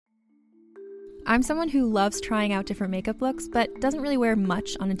I'm someone who loves trying out different makeup looks, but doesn't really wear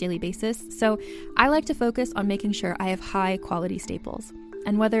much on a daily basis, so I like to focus on making sure I have high quality staples.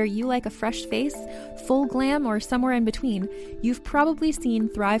 And whether you like a fresh face, full glam, or somewhere in between, you've probably seen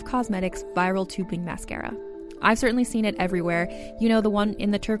Thrive Causemetics Viral Tubing Mascara. I've certainly seen it everywhere. You know, the one in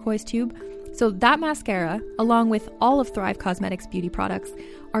the turquoise tube? So that mascara, along with all of Thrive Causemetics beauty products,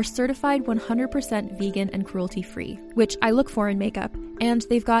 are certified 100% vegan and cruelty-free, which I look for in makeup, and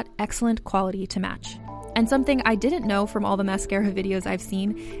they've got excellent quality to match. And something I didn't know from all the mascara videos I've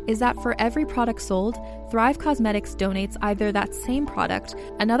seen is that for every product sold, Thrive Causemetics donates either that same product,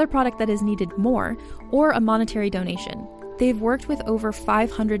 another product that is needed more, or a monetary donation. They've worked with over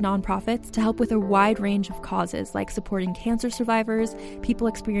 500 nonprofits to help with a wide range of causes like supporting cancer survivors, people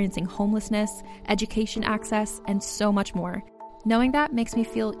experiencing homelessness, education access, and so much more. Knowing that makes me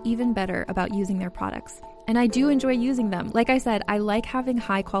feel even better about using their products. And I do enjoy using them. Like I said, I like having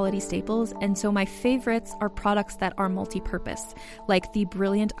high quality staples, and so my favorites are products that are multi-purpose, like the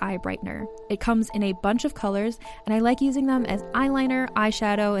Brilliant Eye Brightener. It comes in a bunch of colors, and I like using them as eyeliner,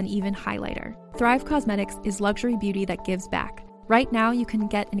 eyeshadow, and even highlighter. Thrive Causemetics is luxury beauty that gives back. Right now, you can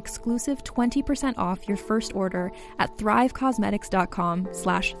get an exclusive 20% off your first order at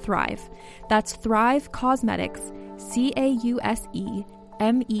thrivecausemetics.com/thrive. That's Thrive Causemetics,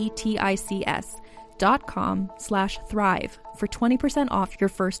 CAUSEMETICS.com/thrive for 20% off your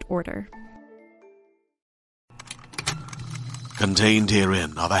first order. Contained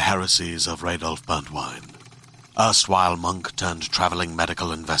herein are the heresies of Radolf Burntwine, erstwhile monk turned traveling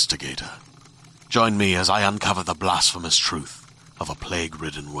medical investigator. Join me as I uncover the blasphemous truth of a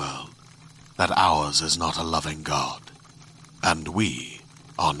plague-ridden world, that ours is not a loving God, and we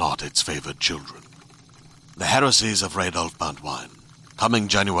are not its favored children. The Heresies of Radolf Burntwine, coming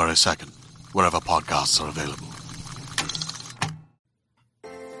January 2nd, wherever podcasts are available.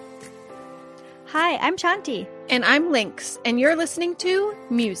 Hi, I'm Shanti. And I'm Lynx, and you're listening to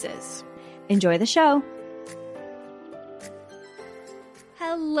Muses. Enjoy the show.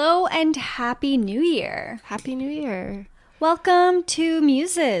 Hello and Happy New Year. Happy New Year. Welcome to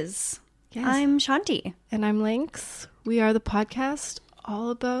Muses. Yes. I'm Shanti. And I'm Lynx. We are the podcast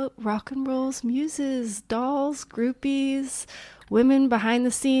all about rock and roll's muses, dolls, groupies, women behind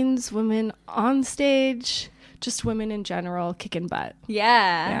the scenes, women on stage, just women in general kicking butt.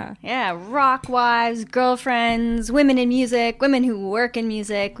 Yeah. Rock wives, girlfriends, women in music, women who work in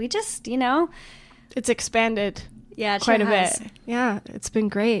music. We just, It's expanded quite a bit. Yeah, it's been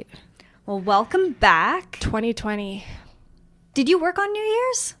great. Well, welcome back. 2020. Did you work on New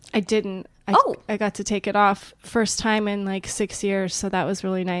Year's? I didn't. I got to take it off first time in like 6 years, so that was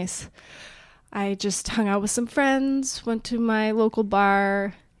really nice. I just hung out with some friends, went to my local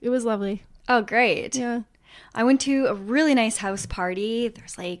bar. It was lovely. Oh, great. Yeah. I went to a really nice house party.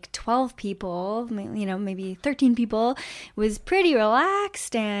 There's like 12 people, maybe 13 people. It was pretty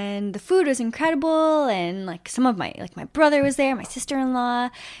relaxed, and the food was incredible. And like some of my brother was there, my sister-in-law.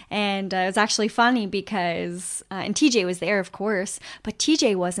 And it was actually funny because, and TJ was there, of course, but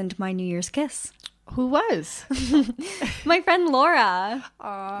TJ wasn't my New Year's kiss. Who was? My friend Laura.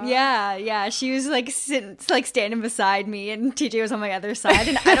 Aww. Yeah. She was standing beside me, and TJ was on my other side.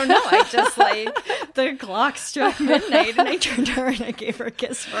 And I don't know, I just the clock struck midnight, and I turned to her and I gave her a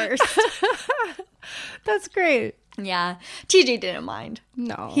kiss first. That's great. Yeah. TJ didn't mind.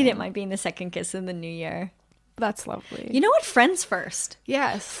 No. He didn't mind being the second kiss in the new year. That's lovely. You know what? Friends first.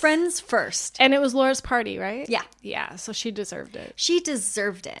 Yes. Friends first. And it was Laura's party, right? Yeah. Yeah, so she deserved it. She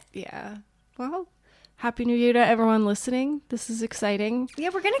deserved it. Yeah. Well, Happy New Year to everyone listening. This is exciting. Yeah,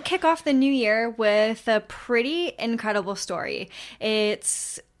 we're going to kick off the new year with a pretty incredible story.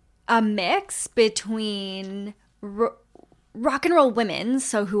 It's a mix between rock and roll women,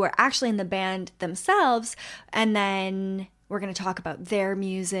 so who are actually in the band themselves, and then we're going to talk about their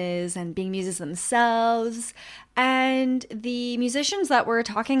muses and being muses themselves. And the musicians that we're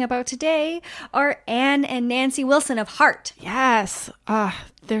talking about today are Anne and Nancy Wilson of Heart. Yes.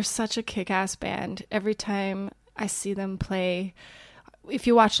 They're such a kick-ass band. Every time I see them play, if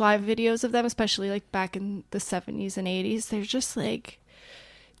you watch live videos of them, especially like back in the 70s and 80s, they're just like,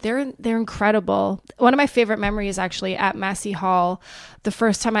 they're incredible. One of my favorite memories actually at Massey Hall, the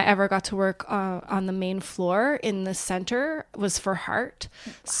first time I ever got to work on the main floor in the center was for Heart.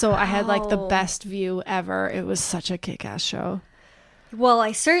 So I had like the best view ever. It was such a kick-ass show. Well,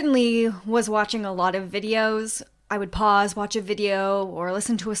 I certainly was watching a lot of videos. I would pause, watch a video, or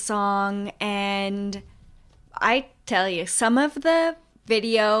listen to a song, and I tell you, some of the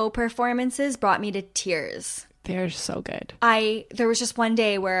video performances brought me to tears. They're so good. There was just one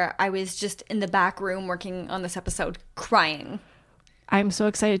day where I was just in the back room working on this episode crying. I'm so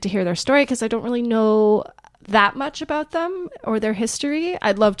excited to hear their story because I don't really know that much about them or their history.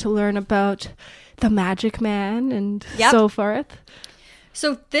 I'd love to learn about the Magic Man and so forth.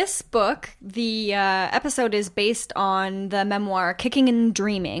 So this book, the episode is based on the memoir Kicking and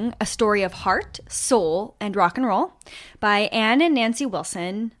Dreaming, A Story of Heart, Soul, and Rock and Roll by Anne and Nancy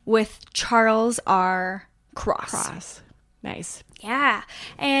Wilson with Charles R. Cross. Nice. Yeah.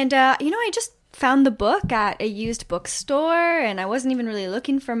 And, I just found the book at a used bookstore, and I wasn't even really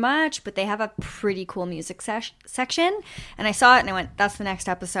looking for much, but they have a pretty cool music section. And I saw it and I went, that's the next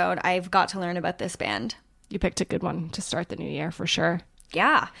episode. I've got to learn about this band. You picked a good one to start the new year for sure.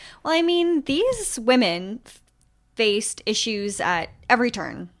 Yeah. Well, I mean, these women faced issues at every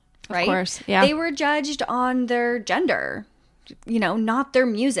turn, right? Of course, yeah. They were judged on their gender, not their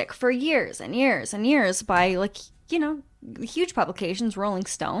music for years and years and years by, huge publications, Rolling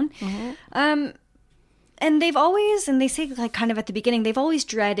Stone. Mm-hmm. And they've always, and they say, kind of at the beginning, they've always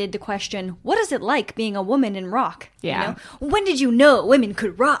dreaded the question, what is it like being a woman in rock? Yeah. When did you know women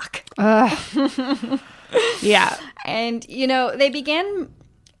could rock? Yeah. And, they began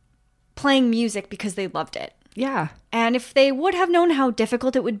playing music because they loved it. Yeah. And if they would have known how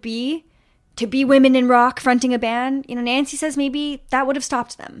difficult it would be to be women in rock fronting a band, Nancy says maybe that would have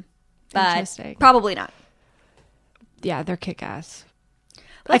stopped them. But probably not. Yeah, they're kick-ass.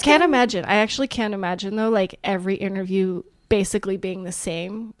 I can't imagine. I actually can't imagine, though, every interview basically being the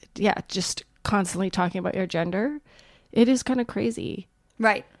same. Yeah, just constantly talking about your gender. It is kind of crazy.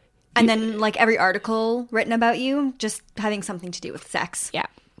 Right. And then, every article written about you, just having something to do with sex. Yeah.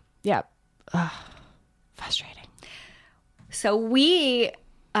 Yeah. Ugh. Frustrating. So we,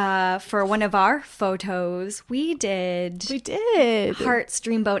 for one of our photos, we did Heart's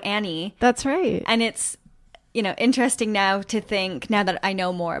Dreamboat Annie. That's right. And it's, interesting now to think, now that I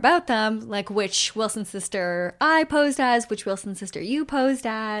know more about them, which Wilson sister I posed as, which Wilson sister you posed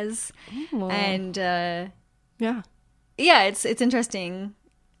as. Ooh. And, yeah, it's interesting.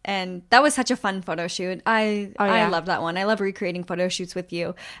 And that was such a fun photo shoot. I love that one. I love recreating photo shoots with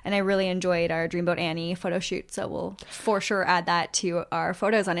you. And I really enjoyed our Dreamboat Annie photo shoot. So we'll for sure add that to our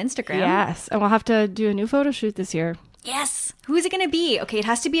photos on Instagram. Yes. And we'll have to do a new photo shoot this year. Yes. Who is it going to be? Okay, it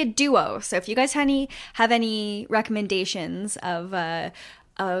has to be a duo. So if you guys have any recommendations of a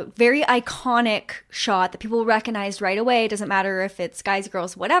very iconic shot that people recognize right away, doesn't matter if it's guys,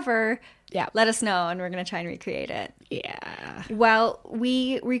 girls, whatever, let us know and we're going to try and recreate it. Yeah. Well,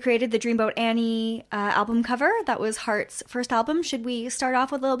 we recreated the Dreamboat Annie album cover. That was Heart's first album. Should we start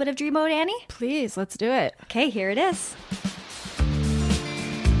off with a little bit of Dreamboat Annie? Please, let's do it. Okay, here it is.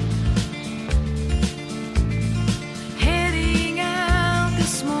 Heading out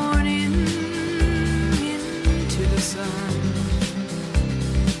this morning into the sun,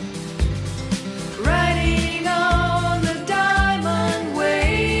 riding on the diamond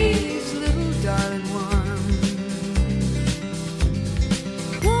waves, little darling one.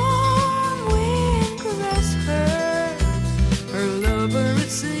 Warm wind caress her lover it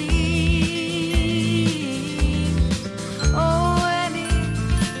seems. Oh, Annie,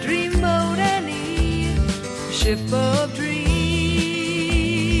 dreamboat Annie, ship of dreams.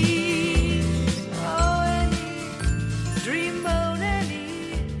 Oh, Annie, dreamboat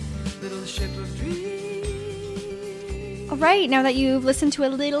Annie, little ship of dreams. All right, now that you've listened to a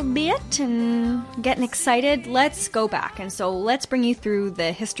little bit and getting excited, let's go back. And so let's bring you through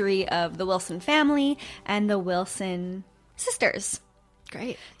the history of the Wilson family and the Wilson sisters.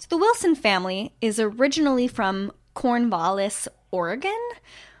 Great. So the Wilson family is originally from Cornwallis, Oregon,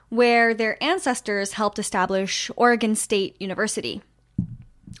 where their ancestors helped establish Oregon State University.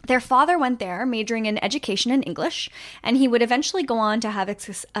 Their father went there, majoring in education and English, and he would eventually go on to have a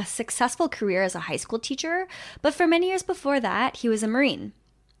successful career as a high school teacher, but for many years before that, he was a Marine.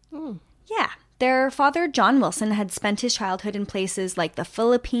 Yeah. Their father, John Wilson, had spent his childhood in places like the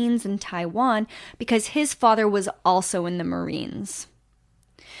Philippines and Taiwan because his father was also in the Marines.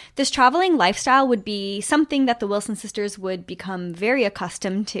 This traveling lifestyle would be something that the Wilson sisters would become very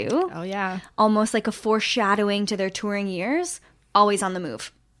accustomed to. Oh, yeah. Almost like a foreshadowing to their touring years, always on the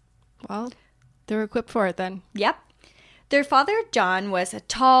move. Well, they're equipped for it then. Yep. Their father, John, was a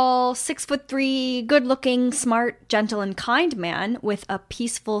tall, 6'3", good-looking, smart, gentle, and kind man with a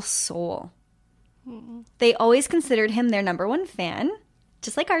peaceful soul. They always considered him their number one fan,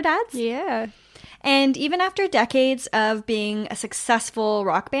 just like our dads. Yeah. And even after decades of being a successful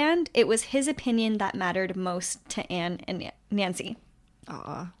rock band, it was his opinion that mattered most to Anne and Nancy.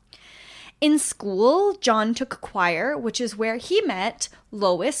 Aw. In school, John took choir, which is where he met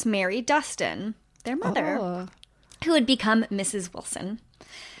Lois Mary Dustin, their mother, who would become Mrs. Wilson.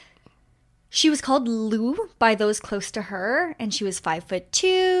 She was called Lou by those close to her, and she was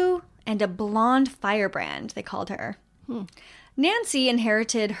 5'2" and a blonde firebrand, they called her. Nancy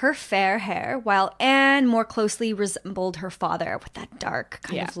inherited her fair hair, while Anne more closely resembled her father with that dark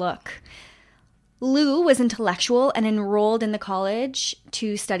kind of look. Lou was intellectual and enrolled in the college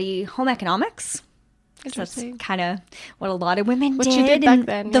to study home economics. So that's Interesting. kind of what a lot of women What did you did in back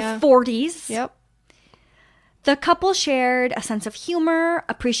then, the yeah. 40s. Yep. The couple shared a sense of humor,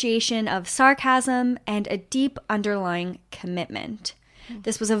 appreciation of sarcasm, and a deep underlying commitment.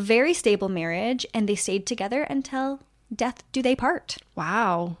 This was a very stable marriage, and they stayed together until death do they part.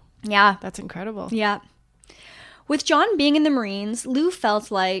 Wow. Yeah. That's incredible. Yeah. With John being in the Marines, Lou felt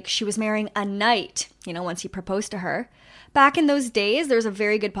like she was marrying a knight, once he proposed to her. Back in those days, there was a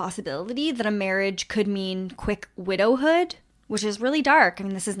very good possibility that a marriage could mean quick widowhood, which is really dark. I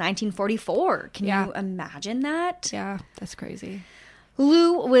mean, this is 1944. Can you imagine that? Yeah, that's crazy.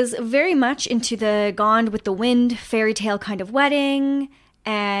 Lou was very much into the Gone with the Wind fairy tale kind of wedding,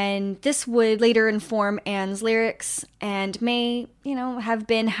 and this would later inform Anne's lyrics and may, have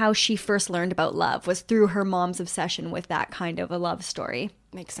been how she first learned about love, was through her mom's obsession with that kind of a love story.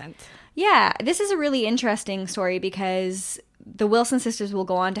 Makes sense. Yeah, this is a really interesting story because the Wilson sisters will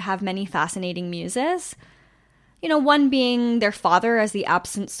go on to have many fascinating muses. One being their father as the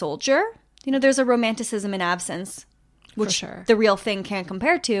absent soldier. There's a romanticism in absence, which sure. the real thing can't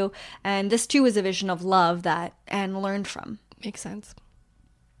compare to. And this too is a vision of love that Anne learned from. Makes sense.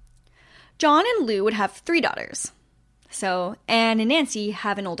 John and Lou would have 3 daughters. So Anne and Nancy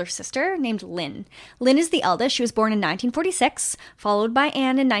have an older sister named Lynn. Lynn is the eldest. She was born in 1946, followed by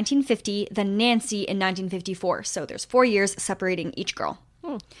Anne in 1950, then Nancy in 1954. So there's 4 years separating each girl.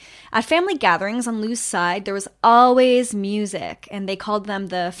 At family gatherings on Lou's side, there was always music, and they called them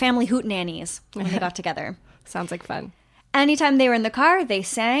the family hootenannies when they got together. Sounds like fun. Anytime they were in the car, they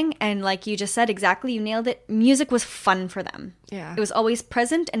sang, and like you just said, exactly, you nailed it, music was fun for them. Yeah. It was always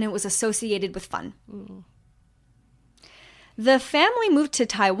present, and it was associated with fun. The family moved to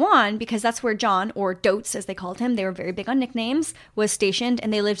Taiwan because that's where John, or Dotes as they called him, they were very big on nicknames, was stationed,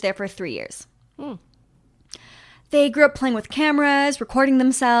 and they lived there for 3 years. They grew up playing with cameras, recording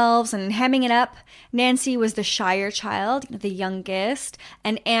themselves, and hamming it up. Nancy was the shyer child, the youngest,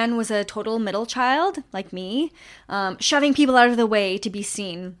 and Anne was a total middle child, like me, shoving people out of the way to be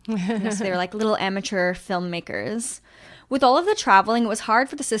seen. So they were like little amateur filmmakers. With all of the traveling, it was hard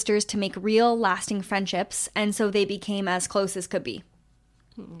for the sisters to make real, lasting friendships, and so they became as close as could be.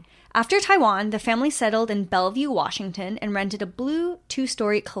 After Taiwan, the family settled in Bellevue, Washington, and rented a blue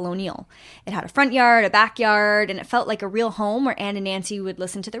 2-story colonial. It had a front yard, a backyard, and it felt like a real home where Anne and Nancy would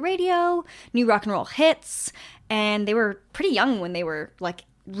listen to the radio, new rock and roll hits, and they were pretty young when they were like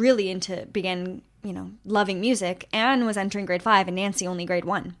really began loving music. Anne was entering grade 5 and Nancy only grade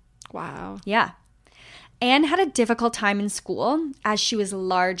 1. Wow. Yeah. Anne had a difficult time in school as she was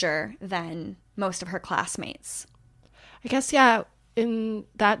larger than most of her classmates. I guess, yeah, in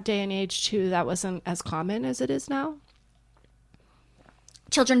that day and age, too, that wasn't as common as it is now.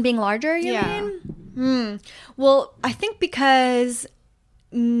 Children being larger, you Yeah. mean? Well, I think because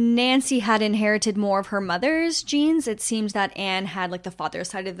Nancy had inherited more of her mother's genes, it seems that Anne had like the father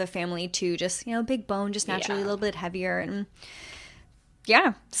side of the family too, just, big bone, just naturally a little bit heavier. And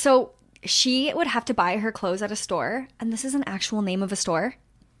yeah, so she would have to buy her clothes at a store. And this is an actual name of a store.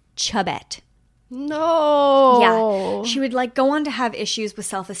 Chubette. No. Yeah. She would like go on to have issues with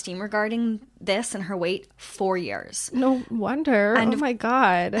self-esteem regarding this and her weight 4 years. No wonder. And oh my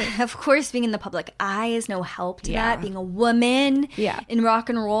God. Of course, being in the public eye is no help to Yeah. that. Being a woman Yeah. in rock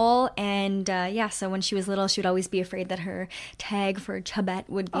and roll. And so when she was little, she would always be afraid that her tag for Chubette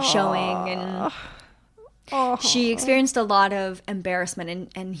would be showing. And she experienced a lot of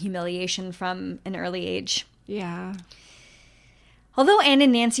embarrassment and humiliation from an early age. Yeah. Although Anne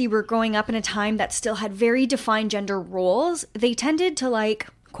and Nancy were growing up in a time that still had very defined gender roles, they tended to like,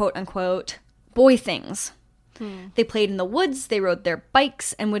 quote unquote, boy things. They played in the woods, they rode their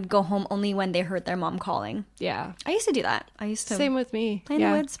bikes, and would go home only when they heard their mom calling. Yeah. I used to do that. I used to Same with me. play in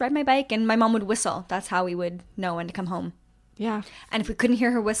the woods, ride my bike, and my mom would whistle. That's how we would know when to come home. Yeah. And if we couldn't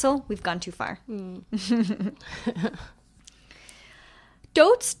hear her whistle, we've gone too far.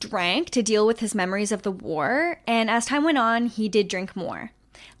 Dotes drank to deal with his memories of the war, and as time went on, he did drink more.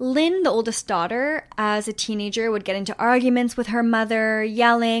 Lynn, the oldest daughter, as a teenager would get into arguments with her mother,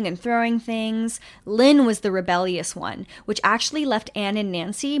 yelling and throwing things. Lynn was the rebellious one, which actually left Anne and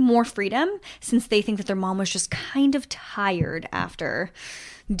Nancy more freedom since they think that their mom was just kind of tired after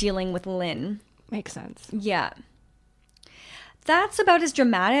dealing with Lynn. Makes sense. Yeah. That's about as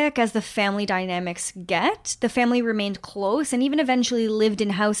dramatic as the family dynamics get. The family remained close and even eventually lived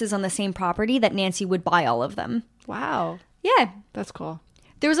in houses on the same property that Nancy would buy all of them. Wow. Yeah. That's cool.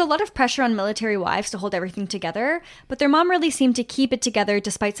 There was a lot of pressure on military wives to hold everything together, but their mom really seemed to keep it together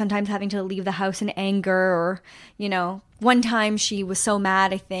despite sometimes having to leave the house in anger or, one time she was so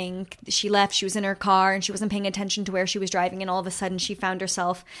mad, I think, she left, she was in her car and she wasn't paying attention to where she was driving and all of a sudden she found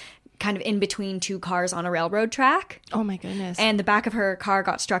herself kind of in between two cars on a railroad track. Oh my goodness. And the back of her car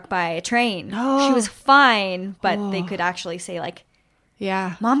got struck by a train. Oh. She was fine, but they could actually say like,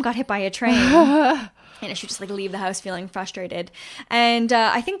 yeah. Mom got hit by a train. And she would just like leave the house feeling frustrated. And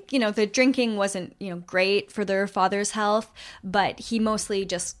I think, the drinking wasn't, great for their father's health, but he mostly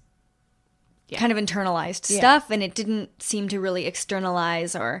just kind of internalized stuff. And it didn't seem to really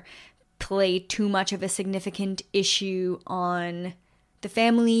externalize or play too much of a significant issue on the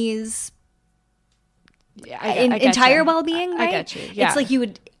family's entire well-being, right? I get you. Yeah. It's like you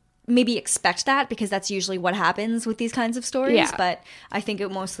would maybe expect that because that's usually what happens with these kinds of stories. Yeah. But I think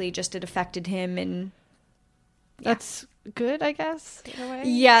it mostly just it affected him and... That's good, I guess, in a way.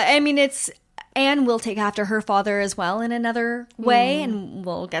 Yeah, I mean, Anne will take after her father as well in another way, and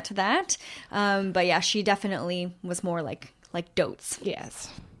we'll get to that. But yeah, she definitely was more like dotes.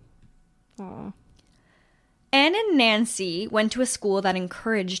 Yes. Aw. Anne and Nancy went to a school that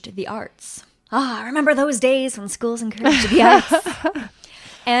encouraged the arts. I remember those days when schools encouraged the arts.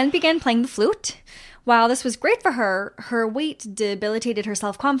 Anne began playing the flute. While this was great for her, her weight debilitated her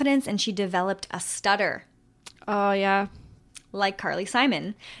self-confidence, and she developed a stutter. Oh, yeah. Like Carly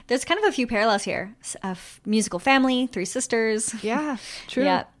Simon. There's kind of a few parallels here. A musical family, 3 sisters. Yeah, true.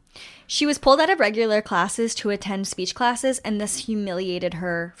 Yeah. She was pulled out of regular classes to attend speech classes, and this humiliated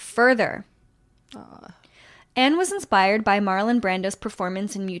her further. Anne was inspired by Marlon Brando's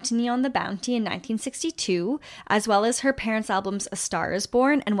performance in Mutiny on the Bounty in 1962, as well as her parents' albums A Star is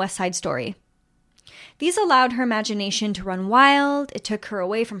Born and West Side Story. These allowed her imagination to run wild, it took her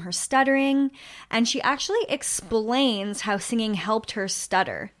away from her stuttering, and she actually explains how singing helped her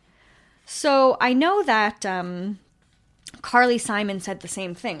stutter. So I know that Carly Simon said the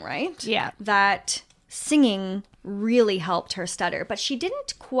same thing, right? Yeah. That singing really helped her stutter, but she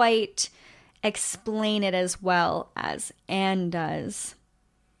didn't quite explain it as well as Anne does.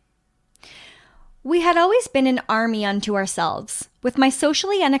 We had always been an army unto ourselves. With my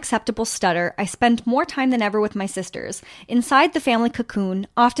socially unacceptable stutter, I spent more time than ever with my sisters, inside the family cocoon,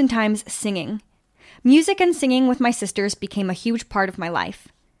 oftentimes singing. Music and singing with my sisters became a huge part of my life.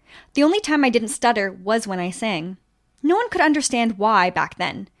 The only time I didn't stutter was when I sang. No one could understand why back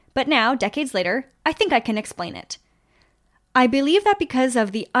then, but now, decades later, I think I can explain it. I believe that because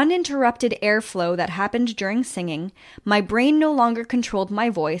of the uninterrupted airflow that happened during singing, my brain no longer controlled my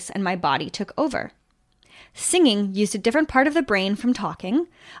voice and my body took over. Singing used a different part of the brain from talking,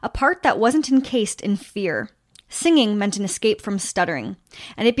 a part that wasn't encased in fear. Singing meant an escape from stuttering,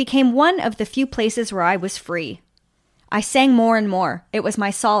 and it became one of the few places where I was free. I sang more and more. It was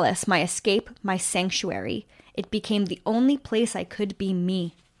my solace, my escape, my sanctuary. It became the only place I could be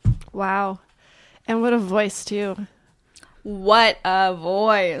me. Wow. And what a voice, too. What a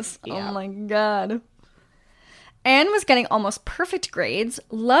voice. Yeah. Oh my God. Anne was getting almost perfect grades,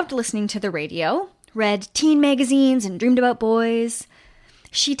 loved listening to the radio, read teen magazines and dreamed about boys.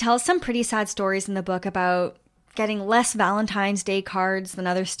 She tells some pretty sad stories in the book about getting less Valentine's Day cards than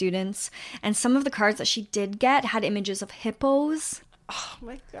other students, and some of the cards that she did get had images of hippos. Oh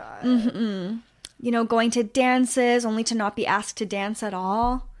my God. Going to dances only to not be asked to dance at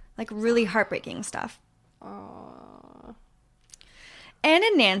all. Like really heartbreaking stuff. Anne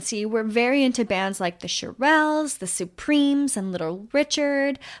and Nancy were very into bands like the Shirelles, the Supremes, and Little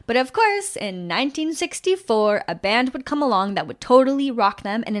Richard. But of course, in 1964, a band would come along that would totally rock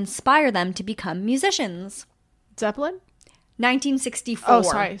them and inspire them to become musicians. Zeppelin? 1964. Oh,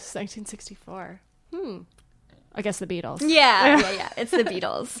 sorry. 1964. I guess the Beatles. Yeah. It's the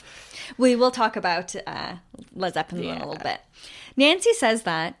Beatles. We will talk about Led Zeppelin in a little bit. Nancy says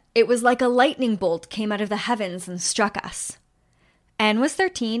that it was like a lightning bolt came out of the heavens and struck us. Anne was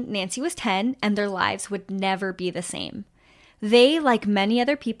 13, Nancy was 10, and their lives would never be the same. They, like many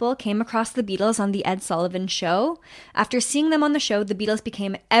other people, came across the Beatles on The Ed Sullivan Show. After seeing them on the show, the Beatles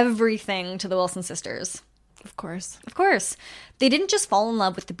became everything to the Wilson sisters. Of course. Of course. They didn't just fall in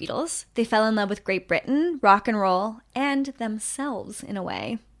love with the Beatles. They fell in love with Great Britain, rock and roll, and themselves, in a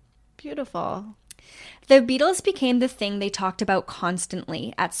way. Beautiful. The Beatles became the thing they talked about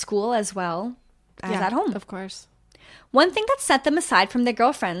constantly, at school as well as at home. Of course. One thing that set them aside from their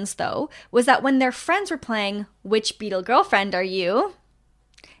girlfriends, though, was that when their friends were playing Which Beatle Girlfriend Are You?,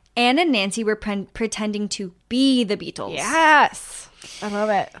 Anne and Nancy were pretending to be the Beatles. Yes. I love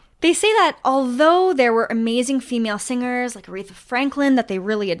it. They say that although there were amazing female singers like Aretha Franklin that they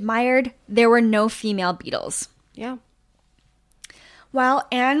really admired, there were no female Beatles. Yeah. While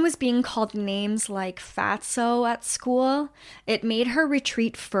Anne was being called names like Fatso at school, it made her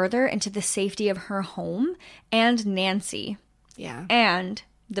retreat further into the safety of her home and Nancy Yeah. and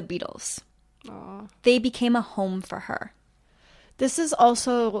the Beatles. Aw. They became a home for her. This is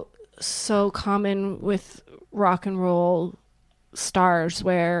also so common with rock and roll stars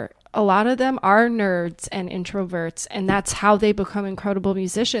where a lot of them are nerds and introverts, and that's how they become incredible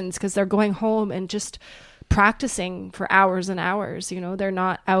musicians because they're going home and just practicing for hours and hours. You know, they're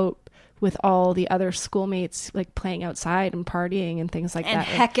not out with all the other schoolmates like playing outside and partying and things like And that.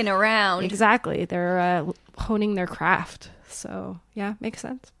 hecking around. Exactly. They're honing their craft. So, yeah, makes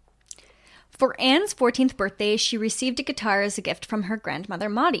sense. For Anne's 14th birthday, she received a guitar as a gift from her grandmother,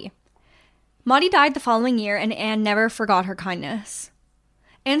 Maudie. Maudie died the following year, and Anne never forgot her kindness.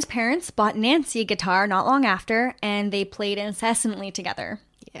 Anne's parents bought Nancy a guitar not long after, and they played incessantly together.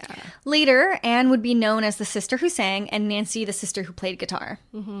 Yeah. Later, Anne would be known as the sister who sang, and Nancy the sister who played guitar.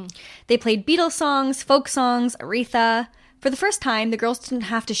 They played Beatles songs, folk songs, Aretha. For the first time, the girls didn't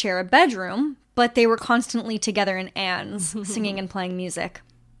have to share a bedroom, but they were constantly together in Anne's, singing and playing music.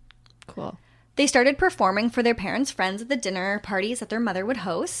 Cool. They started performing for their parents' friends at the dinner parties that their mother would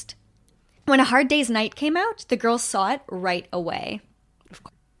host. When A Hard Day's Night came out, the girls saw it right away.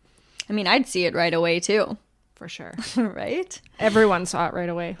 I mean, I'd see it right away, too. For sure. Right? Everyone saw it right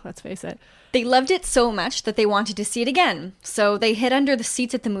away, let's face it. They loved it so much that they wanted to see it again. So they hid under the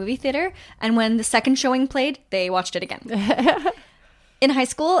seats at the movie theater, and when the second showing played, they watched it again. In high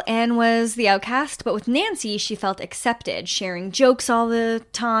school, Anne was the outcast, but with Nancy, she felt accepted, sharing jokes all the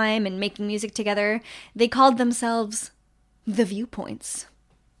time and making music together. They called themselves the Viewpoints.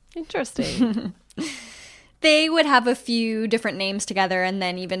 Interesting. They would have a few different names together, and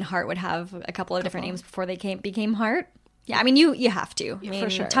then even Hart would have a couple of different names before they became Hart. Yeah, I mean, you have to. I mean,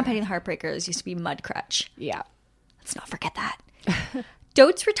 for sure. Tom Petty and the Heartbreakers used to be Mudcrutch. Yeah. Let's not forget that.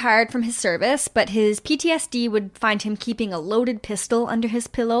 Dotes retired from his service, but his PTSD would find him keeping a loaded pistol under his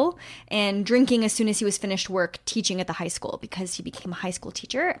pillow and drinking as soon as he was finished work teaching at the high school because he became a high school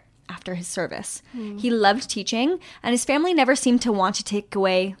teacher after his service. He loved teaching, and his family never seemed to want to take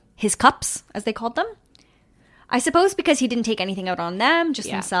away his cups, as they called them. I suppose because he didn't take anything out on them, just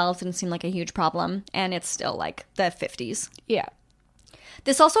themselves, didn't seem like a huge problem, and it's still like the 50s. Yeah.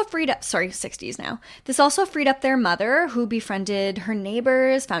 This also freed up, 60s now. This also freed up their mother, who befriended her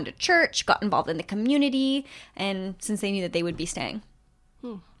neighbors, found a church, got involved in the community, and since they knew that they would be staying.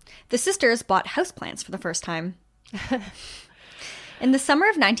 The sisters bought houseplants for the first time. In the summer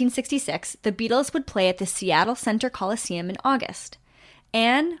of 1966, the Beatles would play at the Seattle Center Coliseum in August.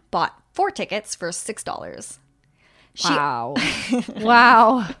 Anne bought 4 tickets for $6. Wow.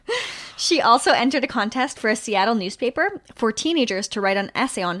 Wow. She also entered a contest for a Seattle newspaper for teenagers to write an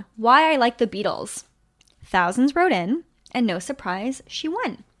essay on why I like the Beatles. Thousands wrote in, and no surprise, she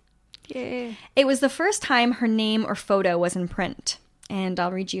won. Yay. It was the first time her name or photo was in print. And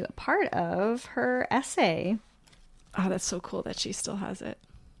I'll read you a part of her essay. Oh, that's so cool that she still has it.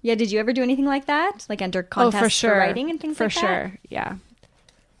 Yeah, did you ever do anything like that? Like enter contests for writing and things like that? For sure, yeah.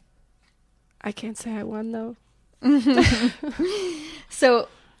 I can't say I won, though. So,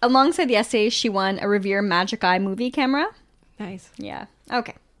 alongside the essay, she won a Revere Magic Eye movie camera. Nice. Yeah.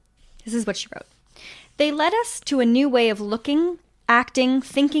 Okay. This is what she wrote. They led us to a new way of looking, acting,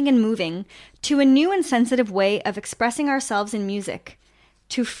 thinking, and moving, to a new and sensitive way of expressing ourselves in music,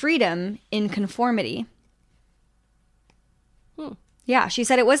 to freedom in conformity. Yeah, she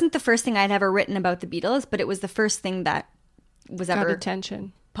said it wasn't the first thing I'd ever written about the Beatles, but it was the first thing that was Got ever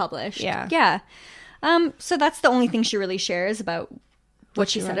attention. published. Yeah. Yeah. So that's the only thing she really shares about what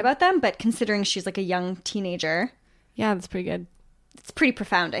she said wrote. about them, but considering she's like a young teenager, Yeah, that's pretty good. it's pretty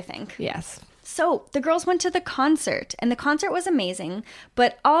profound, I think. Yes. So the girls went to the concert, and the concert was amazing,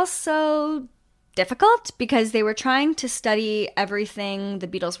 but also difficult because they were trying to study everything the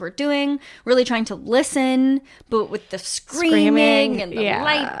Beatles were doing, really trying to listen, but with the screaming and the yeah.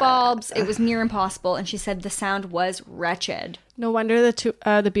 light bulbs, it was near impossible. And she said the sound was wretched. No wonder the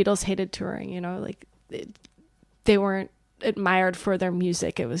Beatles hated touring, you know, like they weren't admired for their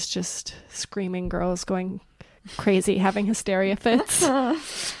music. It was just screaming girls going crazy, having hysteria fits.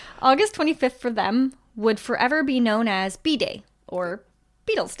 August 25th for them would forever be known as B-Day or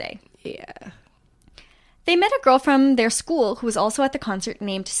Beatles Day. Yeah. They met a girl from their school who was also at the concert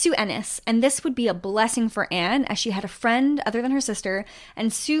named Sue Ennis, and this would be a blessing for Anne as she had a friend other than her sister,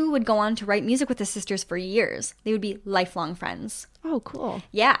 and Sue would go on to write music with the sisters for years. They would be lifelong friends. Oh, cool.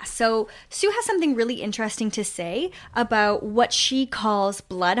 Yeah, so Sue has something really interesting to say about what she calls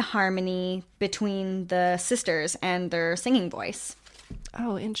blood harmony between the sisters and their singing voice.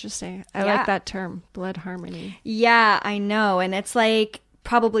 Oh, interesting. I Yeah. like that term, blood harmony. Yeah, I know, and it's like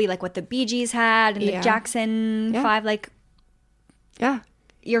probably like what the Bee Gees had and the Yeah. Jackson Yeah. 5, like Yeah.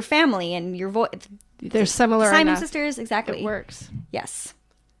 your family and your voice. They're similar Simon enough. sisters, exactly. It works. Yes.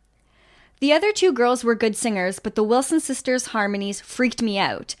 The other two girls were good singers, but the Wilson sisters' harmonies freaked me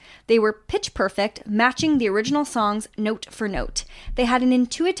out. They were pitch perfect, matching the original songs note for note. They had an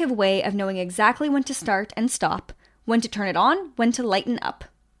intuitive way of knowing exactly when to start and stop, when to turn it on, when to lighten up.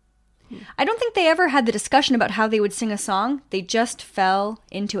 I don't think they ever had the discussion about how they would sing a song. They just fell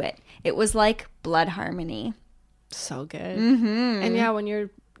into it. It was like blood harmony. So good. Mm-hmm. And yeah, when you're,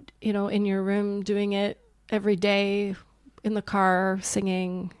 in your room doing it every day, in the car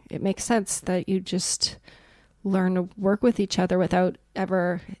singing, it makes sense that you just learn to work with each other without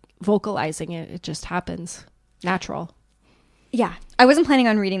ever vocalizing it. It just happens. Natural. Yeah, I wasn't planning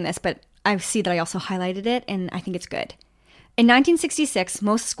on reading this, but I see that I also highlighted it, and I think it's good. In 1966,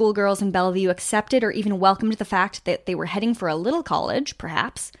 most schoolgirls in Bellevue accepted or even welcomed the fact that they were heading for a little college,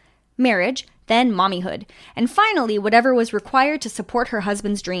 perhaps, marriage, then mommyhood, and finally whatever was required to support her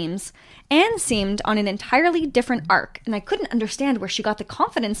husband's dreams. Anne seemed on an entirely different arc, and I couldn't understand where she got the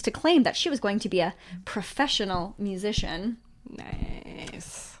confidence to claim that she was going to be a professional musician.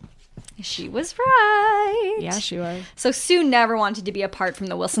 Nice. She was right. Yeah, she was. So Sue never wanted to be apart from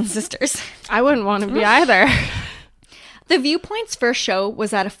the Wilson sisters. I wouldn't want to be either. The Viewpoint's first show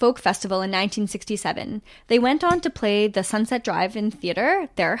was at a folk festival in 1967. They went on to play the Sunset Drive-In Theater,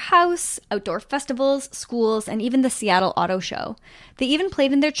 their house, outdoor festivals, schools, and even the Seattle Auto Show. They even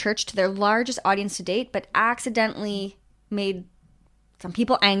played in their church to their largest audience to date, but accidentally made some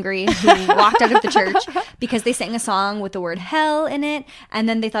people angry who walked out of the church because they sang a song with the word hell in it, and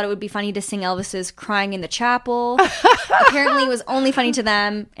then they thought it would be funny to sing Elvis's Crying in the Chapel. Apparently it was only funny to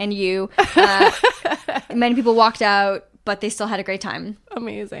them and you. Many people walked out, but they still had a great time.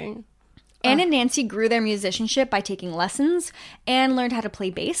 Amazing. Anne and Nancy grew their musicianship by taking lessons. Anne learned how to play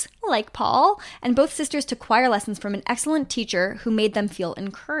bass, like Paul, and both sisters took choir lessons from an excellent teacher who made them feel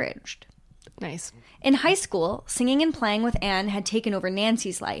encouraged. Nice. In high school, singing and playing with Anne had taken over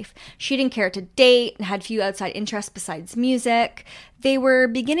Nancy's life. She didn't care to date and had few outside interests besides music. They were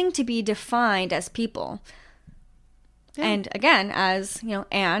beginning to be defined as people. Yeah. And again, as,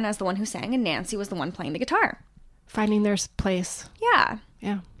 Anne as the one who sang and Nancy was the one playing the guitar. Finding their place. Yeah.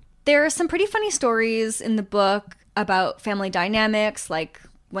 Yeah. There are some pretty funny stories in the book about family dynamics, like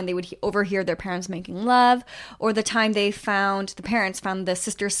when they would overhear their parents making love, or the time the parents found the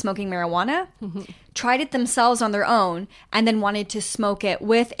sisters smoking marijuana, tried it themselves on their own, and then wanted to smoke it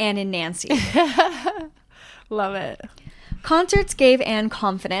with Anne and Nancy. Love it. Concerts gave Anne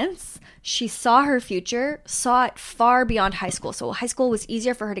confidence. She saw her future, saw it far beyond high school. So high school was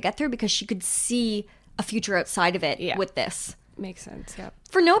easier for her to get through because she could see a future outside of it with this. Makes sense, yeah.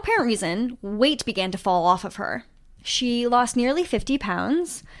 For no apparent reason, weight began to fall off of her. She lost nearly 50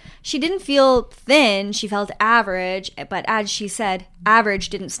 pounds. She didn't feel thin, she felt average, but as she said, average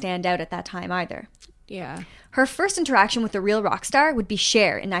didn't stand out at that time either. Yeah. Her first interaction with a real rock star would be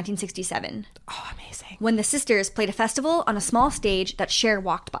Cher in 1967. Oh, amazing. When the sisters played a festival on a small stage that Cher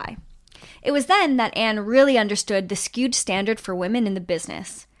walked by. It was then that Anne really understood the skewed standard for women in the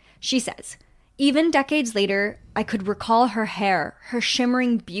business. She says, "Even decades later, I could recall her hair, her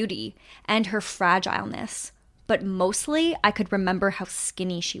shimmering beauty, and her fragileness. But mostly, I could remember how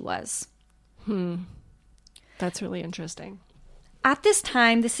skinny she was." That's really interesting. At this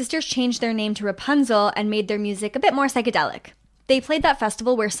time, the sisters changed their name to Rapunzel and made their music a bit more psychedelic. They played that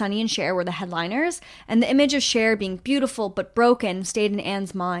festival where Sonny and Cher were the headliners, and the image of Cher being beautiful but broken stayed in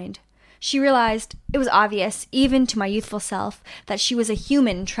Anne's mind. She realized, it was obvious, even to my youthful self, that she was a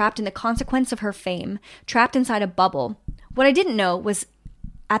human trapped in the consequence of her fame, trapped inside a bubble. What I didn't know was,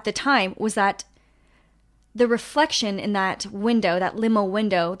 at the time, was that the reflection in that window, that limo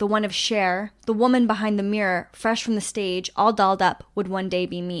window, the one of Cher, the woman behind the mirror, fresh from the stage, all dolled up, would one day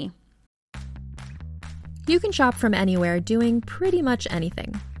be me. You can shop from anywhere doing pretty much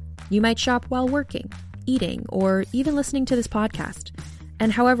anything. You might shop while working, eating, or even listening to this podcast.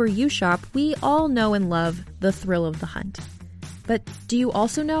 And however you shop, we all know and love the thrill of the hunt. But do you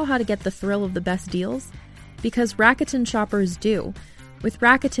also know how to get the thrill of the best deals? Because Rakuten shoppers do. With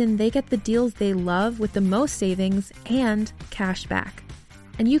Rakuten, they get the deals they love with the most savings and cash back.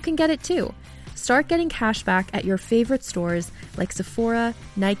 And you can get it too. Start getting cash back at your favorite stores like Sephora,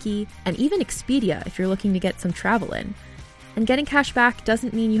 Nike, and even Expedia if you're looking to get some travel in. And getting cash back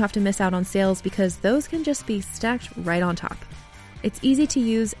doesn't mean you have to miss out on sales because those can just be stacked right on top. It's easy to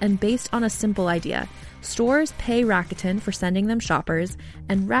use and based on a simple idea. Stores pay Rakuten for sending them shoppers,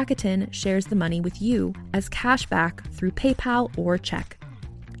 and Rakuten shares the money with you as cash back through PayPal or check.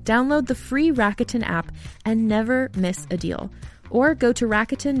 Download the free Rakuten app and never miss a deal. Or go to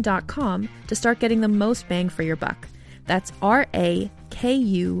Rakuten.com to start getting the most bang for your buck. That's Rakuten.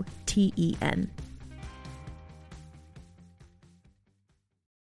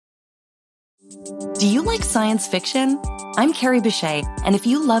 Do you like science fiction? I'm Carrie Bechet, and if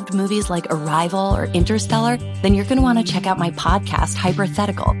you loved movies like Arrival or Interstellar, then you're going to want to check out my podcast,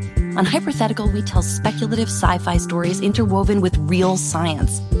 Hypothetical. On Hypothetical, we tell speculative sci-fi stories interwoven with real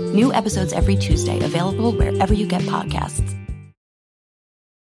science. New episodes every Tuesday, available wherever you get podcasts.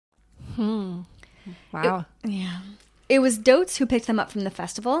 Wow. It was Dotes who picked them up from the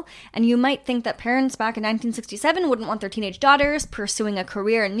festival, and you might think that parents back in 1967 wouldn't want their teenage daughters pursuing a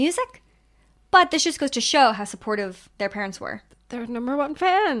career in music, but this just goes to show how supportive their parents were. Their number one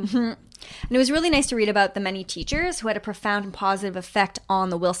fan. And it was really nice to read about the many teachers who had a profound and positive effect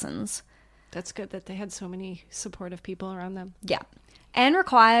on the Wilsons. That's good that they had so many supportive people around them. Yeah. Anne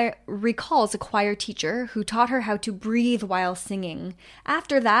recalls a choir teacher who taught her how to breathe while singing.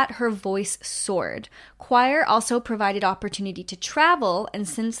 After that, her voice soared. Choir also provided opportunity to travel, and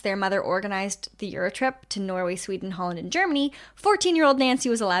since their mother organized the Eurotrip to Norway, Sweden, Holland, and Germany, 14-year-old Nancy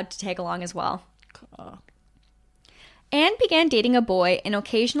was allowed to tag along as well. Cool. Anne began dating a boy and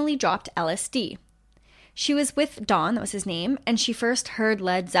occasionally dropped LSD. She was with Don, that was his name, and she first heard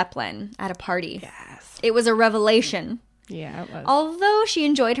Led Zeppelin at a party. Yes. It was a revelation. Yeah, it was. Although she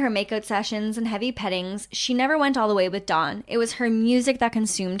enjoyed her makeout sessions and heavy pettings, she never went all the way with Dawn. It was her music that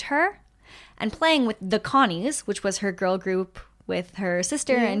consumed her. And playing with the Connies, which was her girl group with her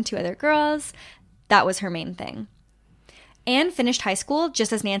sister and two other girls, that was her main thing. Anne finished high school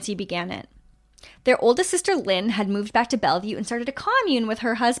just as Nancy began it. Their oldest sister, Lynn, had moved back to Bellevue and started a commune with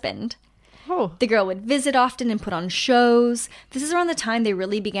her husband. Oh. The girl would visit often and put on shows. This is around the time they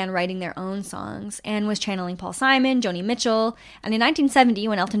really began writing their own songs. Anne was channeling Paul Simon, Joni Mitchell, and in 1970,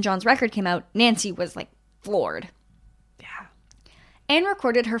 when Elton John's record came out, Nancy was, floored. Yeah. Anne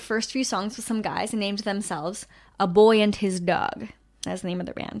recorded her first few songs with some guys and named themselves A Boy and His Dog. That's the name of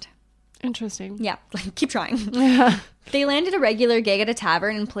their band. Interesting. Yeah, keep trying. They landed a regular gig at a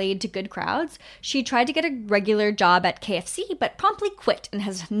tavern and played to good crowds. She tried to get a regular job at KFC, but promptly quit and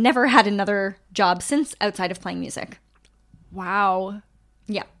has never had another job since outside of playing music. Wow.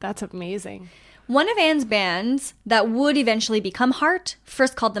 Yeah. That's amazing. One of Anne's bands that would eventually become Heart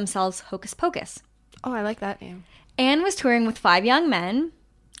first called themselves Hocus Pocus. Oh, I like that name. Anne was touring with 5 young men,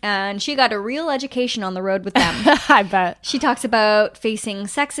 and she got a real education on the road with them. I bet. She talks about facing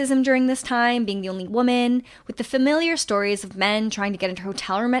sexism during this time, being the only woman, with the familiar stories of men trying to get into her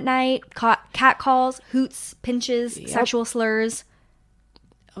hotel room at night, cat calls, hoots, pinches, sexual slurs.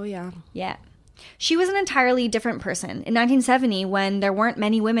 Oh, yeah. Yeah. She was an entirely different person. In 1970, when there weren't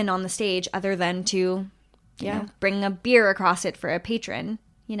many women on the stage other than to, you know, bring a beer across it for a patron.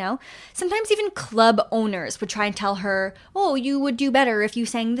 You know, sometimes even club owners would try and tell her, oh, you would do better if you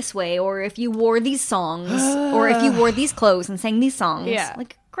sang this way, or if you wore these songs, or if you wore these clothes and sang these songs. Yeah.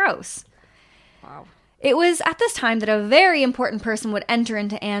 Gross. Wow. It was at this time that a very important person would enter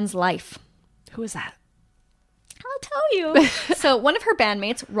into Anne's life. Who is that? I'll tell you. So one of her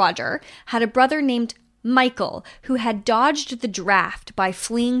bandmates, Roger, had a brother named Michael who had dodged the draft by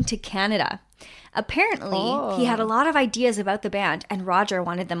fleeing to Canada. Apparently, he had a lot of ideas about the band, and Roger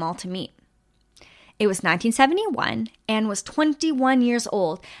wanted them all to meet. It was 1971. Anne was 21 years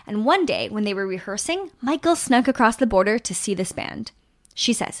old, and one day when they were rehearsing, Michael snuck across the border to see this band.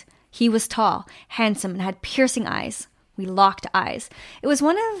 She says, he was tall, handsome, and had piercing eyes. We locked eyes. It was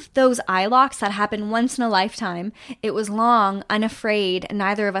one of those eye locks that happen once in a lifetime. It was long, unafraid, and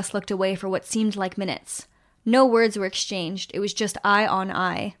neither of us looked away for what seemed like minutes. No words were exchanged. It was just eye on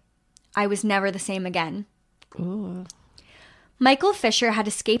eye. I was never the same again. Ooh. Michael Fisher had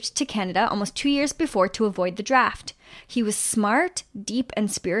escaped to Canada almost 2 years before to avoid the draft. He was smart, deep,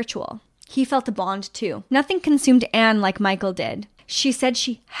 and spiritual. He felt a bond too. Nothing consumed Anne like Michael did. She said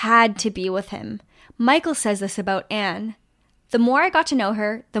she had to be with him. Michael says this about Anne. The more I got to know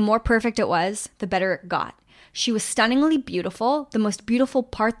her, the more perfect it was, the better it got. She was stunningly beautiful. The most beautiful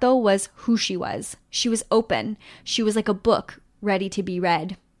part, though, was who she was. She was open. She was like a book ready to be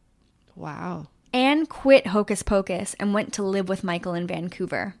read. Wow. Anne quit Hocus Pocus and went to live with Michael in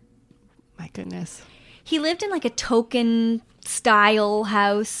Vancouver. My goodness. He lived in like a token style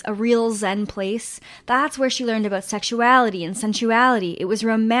house, a real Zen place. That's where she learned about sexuality and sensuality. It was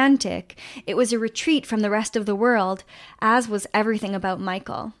romantic. It was a retreat from the rest of the world, as was everything about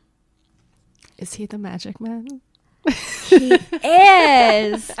Michael. Is he the magic man? He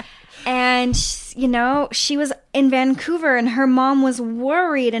is. And, you know, she was in Vancouver and her mom was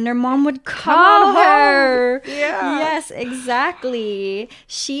worried and her mom would call her. Yeah. Yes, exactly.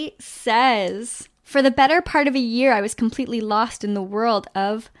 She says, for the better part of a year, I was completely lost in the world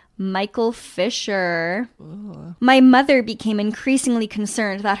of Michael Fisher. Ooh. My mother became increasingly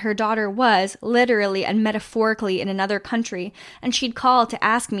concerned that her daughter was, literally and metaphorically, in another country, and she'd call to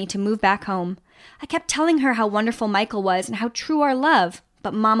ask me to move back home. I kept telling her how wonderful Michael was and how true our love,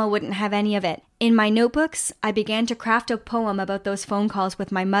 but Mama wouldn't have any of it. In my notebooks, I began to craft a poem about those phone calls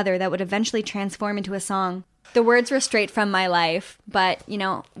with my mother that would eventually transform into a song. The words were straight from my life, but, you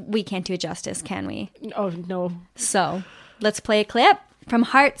know, we can't do it justice, can we? Oh, no. So, let's play a clip from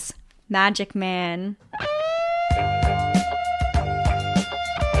Heart's Magic Man.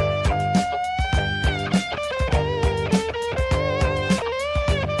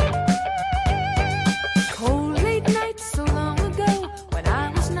 Cold late nights so long ago when I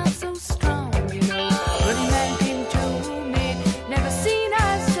was not so strong, you know. Good man came to me, never seen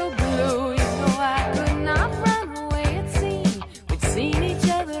eyes so blue. You know I could not run away, it seemed. We'd seen each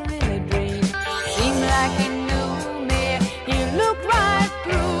other in a dream. Seemed like he knew me, he looked right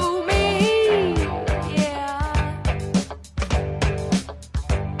through me. Yeah.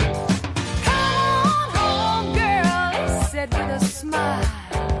 Come on home, girl, he said with a smile.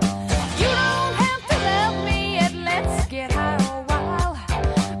 You don't have to love me yet, let's get high a while.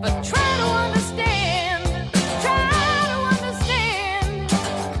 But try to understand, try to understand.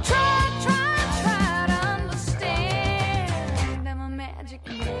 Try to understand. I'm a magic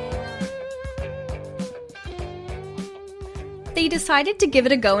man. They decided to give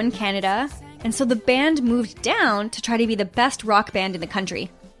it a go in Canada, and so the band moved down to try to be the best rock band in the country.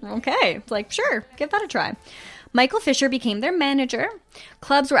 Okay, it's like, sure, give that a try. Michael Fisher became their manager.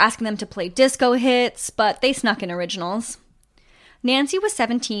 Clubs were asking them to play disco hits, but they snuck in originals. Nancy was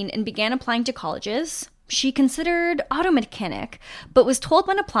 17 and began applying to colleges. She considered auto mechanic, but was told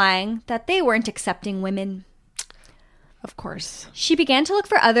when applying that they weren't accepting women. Of course. She began to look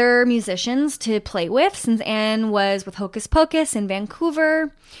for other musicians to play with since Anne was with Hocus Pocus in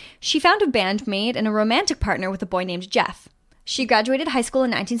Vancouver. She found a bandmate and a romantic partner with a boy named Jeff. She graduated high school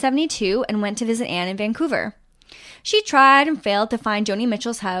in 1972 and went to visit Anne in Vancouver. She tried and failed to find Joni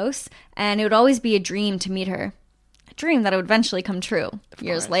Mitchell's house, and it would always be a dream to meet her. A dream that would eventually come true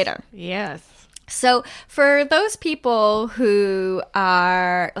years later. Yes. So for those people who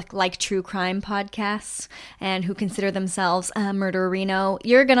are like true crime podcasts and who consider themselves a murderino,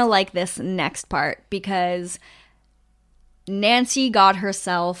 you're going to like this next part because Nancy got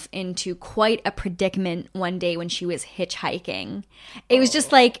herself into quite a predicament one day when she was hitchhiking. It was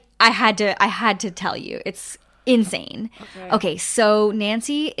just like, I had to tell you. It's insane. Okay, so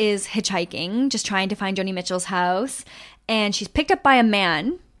Nancy is hitchhiking, just trying to find Joni Mitchell's house, and she's picked up by a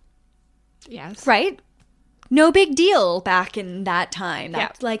man. Yes. Right? No big deal back in that time.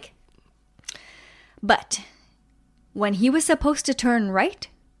 That's like... But when he was supposed to turn right,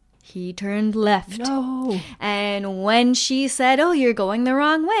 he turned left. No. And when she said, "Oh, you're going the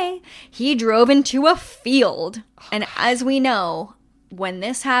wrong way," he drove into a field. And as we know, when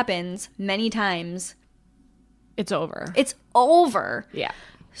this happens many times, It's over. it's over. Yeah.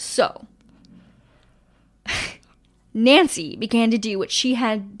 So, Nancy began to do what she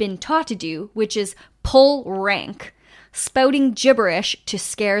had been taught to do, which is pull rank, spouting gibberish to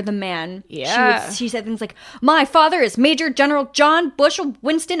scare the man. Yeah. She said things like, "My father is Major General John Bushell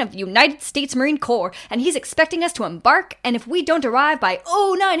Winston of the United States Marine Corps, and he's expecting us to embark, and if we don't arrive by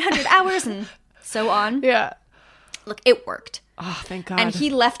 900 hours," and so on. Yeah. Look, it worked. Oh, thank God. And he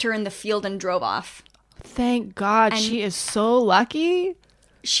left her in the field and drove off. Thank God. And- she is so lucky.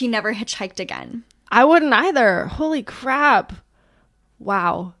 She never hitchhiked again. I wouldn't either. Holy crap.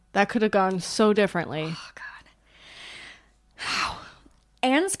 Wow. That could have gone so differently. Oh, God.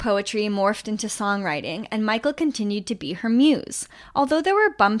 Anne's poetry morphed into songwriting, and Michael continued to be her muse. Although there were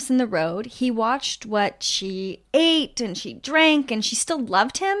bumps in the road, he watched what she ate and she drank, and she still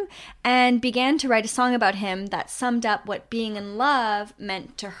loved him, and began to write a song about him that summed up what being in love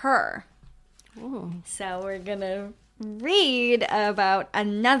meant to her. Ooh. So we're gonna read about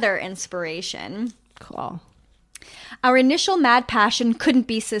another inspiration. Cool. Our initial mad passion couldn't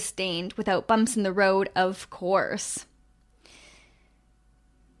be sustained without bumps in the road, of course.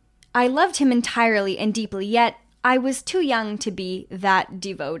 I loved him entirely and deeply, yet I was too young to be that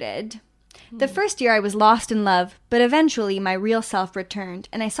devoted. The first year I was lost in love, but eventually my real self returned,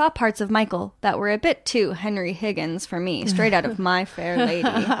 and I saw parts of Michael that were a bit too Henry Higgins for me, straight out of My Fair Lady.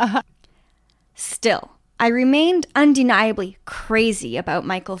 Still, I remained undeniably crazy about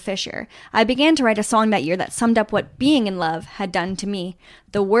Michael Fisher. I began to write a song that year that summed up what being in love had done to me.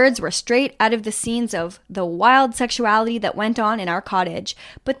 The words were straight out of the scenes of the wild sexuality that went on in our cottage,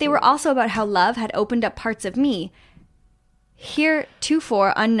 but they were also about how love had opened up parts of me,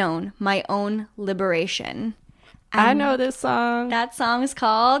 heretofore unknown, my own liberation. I know this song. That song is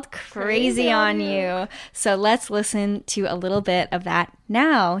called Crazy on You. So let's listen to a little bit of that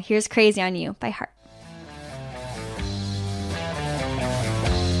now. Here's Crazy on You by Heart.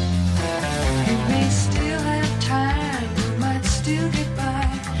 You may still have time, you might still get by.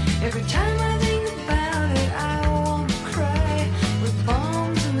 Every time I think about it, I want to cry. With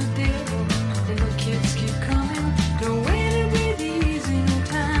bombs and the devil, and the kids keep coming. No way to breathe easy, no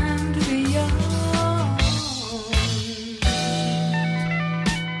time to be young.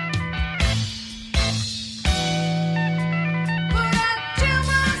 But I tell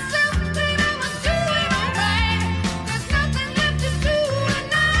myself that I'ma do it alright. There's nothing left to do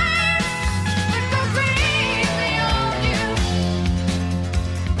tonight. But go crazy on you.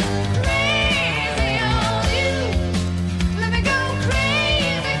 Crazy on you. Let me go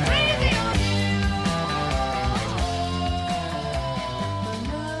crazy, crazy on you.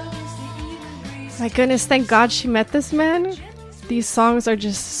 Love is the evening breeze. My goodness, thank God she met this man. These songs are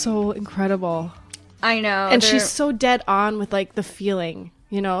just so incredible. I know. And she's so dead on with like the feeling,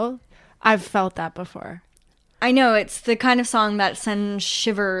 you know? I've felt that before. I know, it's the kind of song that sends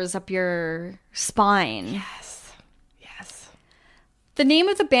shivers up your spine. Yes. The name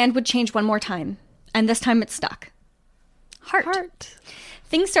of the band would change one more time, and this time it stuck. Heart.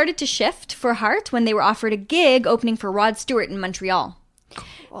 Things started to shift for Heart when they were offered a gig opening for Rod Stewart in Montreal.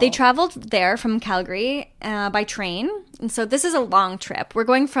 They traveled there from Calgary by train, and so this is a long trip. We're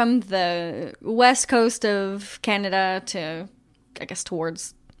going from the west coast of Canada to, I guess,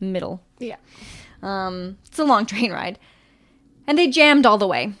 towards middle. Yeah. It's a long train ride. And they jammed all the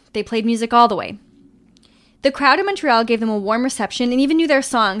way. They played music all the way. The crowd in Montreal gave them a warm reception and even knew their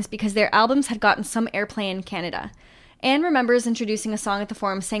songs because their albums had gotten some airplay in Canada. Anne remembers introducing a song at the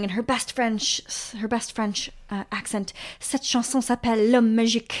forum, saying in her best French accent, "Cette chanson s'appelle Le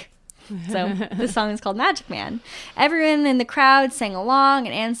Magique." So the song is called Magic Man. Everyone in the crowd sang along,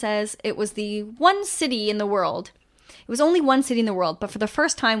 and Anne says it was the one city in the world. It was only one city in the world, but for the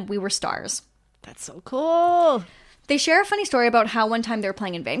first time, we were stars. That's so cool. They share a funny story about how one time they were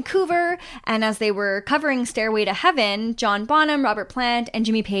playing in Vancouver, and as they were covering Stairway to Heaven, John Bonham, Robert Plant, and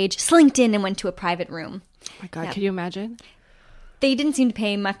Jimmy Page slinked in and went to a private room. Oh my God, can you imagine? They didn't seem to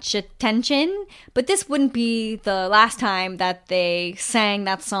pay much attention, but this wouldn't be the last time that they sang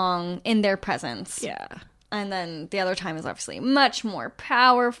that song in their presence. Yeah. And then the other time is obviously much more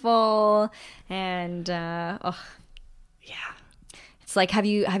powerful, and Yeah. it's like, have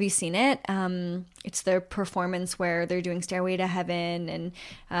you seen it? It's their performance where they're doing Stairway to Heaven, and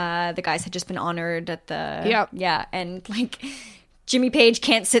the guys had just been honored at the Yep. yeah, and like Jimmy Page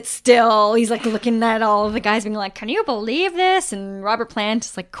can't sit still. He's like looking at all of the guys being like, "Can you believe this?" And Robert Plant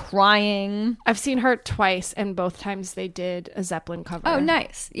is like crying. I've seen her twice, and both times they did a Zeppelin cover. Oh,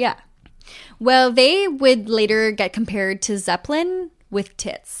 nice. Yeah. Well, they would later get compared to Zeppelin with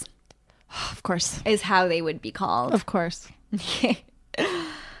tits, Of course. is how they would be called. Of course.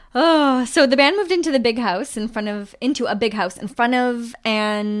 Oh, so the band moved into a big house in front of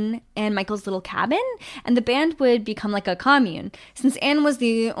Anne and Michael's little cabin, and the band would become like a commune. Since Anne was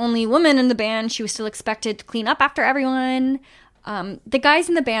the only woman in the band, she was still expected to clean up after everyone. The guys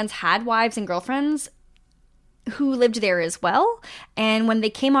in the bands had wives and girlfriends who lived there as well, and when they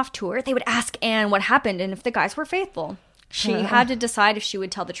came off tour, they would ask Anne what happened and if the guys were faithful. She had to decide if she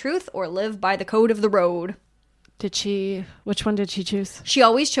would tell the truth or live by the code of the road. Which one did she choose? She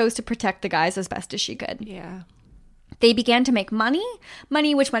always chose to protect the guys as best as she could. Yeah. They began to make money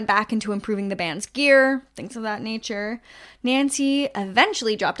which went back into improving the band's gear, things of that nature. Nancy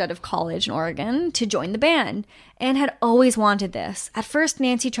eventually dropped out of college in Oregon to join the band and had always wanted this. At first,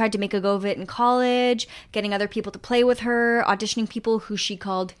 Nancy tried to make a go of it in college, getting other people to play with her, auditioning people who she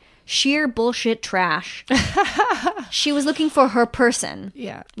called sheer bullshit trash. She was looking for her person.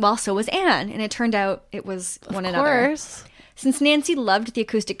 Yeah. Well, so was Anne, and it turned out it was one another. Of course. Since Nancy loved the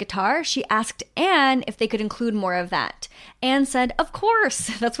acoustic guitar, she asked Anne if they could include more of that. Anne said, of course.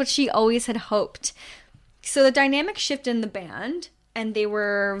 That's what she always had hoped. So the dynamic shifted in the band, and they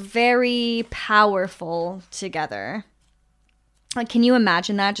were very powerful together. Like, can you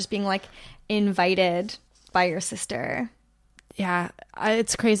imagine that? Just being, like, invited by your sister? Yeah,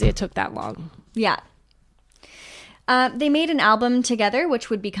 it's crazy it took that long. Yeah. They made an album together, which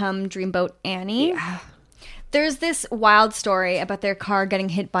would become Dreamboat Annie. Yeah. There's this wild story about their car getting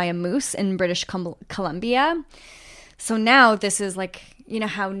hit by a moose in British Columbia. So now this is like, you know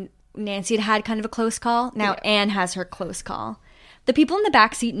how Nancy had kind of a close call? Now Anne has her close call. The people in the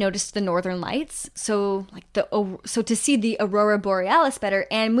back seat noticed the northern lights. So to see the aurora borealis better,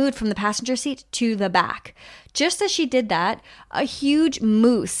 Anne moved from the passenger seat to the back. Just as she did that, a huge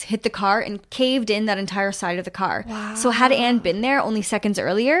moose hit the car and caved in that entire side of the car. Wow. So had Anne been there only seconds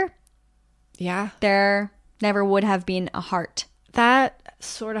earlier, Yeah. there never would have been a heart. That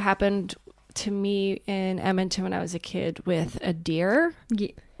sort of happened to me in Edmonton when I was a kid with a deer.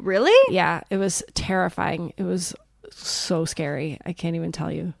 Really? Yeah, it was terrifying. It was so scary. I can't even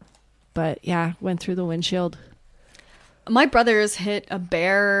tell you. But yeah, went through the windshield. My brother's hit a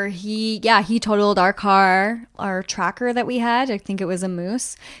bear. He totaled our car, our tracker that we had. I think it was a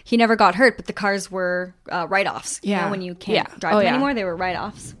moose. He never got hurt, but the cars were write-offs. You know, when you can't drive them anymore, they were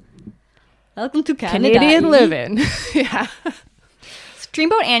write-offs. Welcome to Canada. Canadian living. Yeah.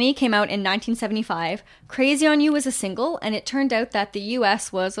 Dreamboat Annie came out in 1975. Crazy on You was a single, and it turned out that the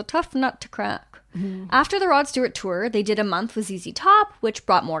US was a tough nut to crack. After the Rod Stewart tour, they did a month with ZZ Top, which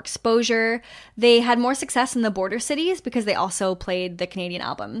brought more exposure. They had more success in the border cities because they also played the Canadian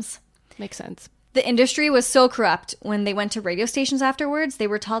albums. Makes sense. The industry was so corrupt. When they went to radio stations afterwards, they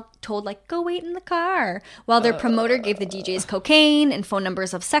were told like, go wait in the car, while their promoter gave the DJs cocaine and phone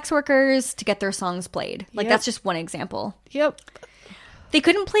numbers of sex workers to get their songs played. Like, that's just one example. Yep. They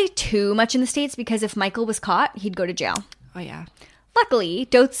couldn't play too much in the States because if Michael was caught, he'd go to jail. Oh, yeah. Luckily,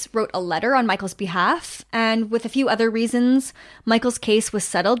 Dotes wrote a letter on Michael's behalf, and with a few other reasons, Michael's case was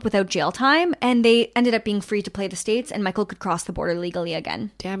settled without jail time, and they ended up being free to play the States, and Michael could cross the border legally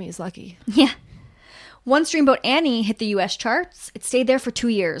again. Damn, he's lucky. Yeah. Once Dreamboat Annie hit the US charts, it stayed there for 2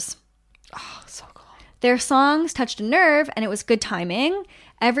 years. Oh, so cool. Their songs touched a nerve, and it was good timing.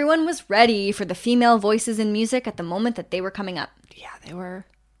 Everyone was ready for the female voices in music at the moment that they were coming up. Yeah, they were.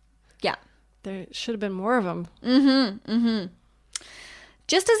 Yeah. There should have been more of them.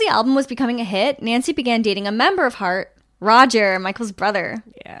 Just as the album was becoming a hit, Nancy began dating a member of Heart, Roger, Michael's brother.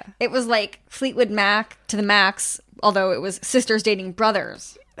 Yeah. It was like Fleetwood Mac to the max, although it was sisters dating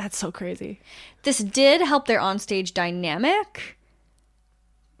brothers. That's so crazy. This did help their onstage dynamic.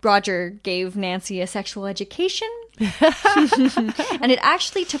 Roger gave Nancy a sexual education. And it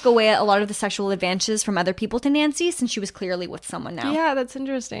actually took away a lot of the sexual advances from other people to Nancy, since she was clearly with someone now. Yeah, that's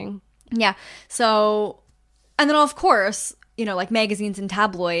interesting. Yeah. So, and then of course, you know, like magazines and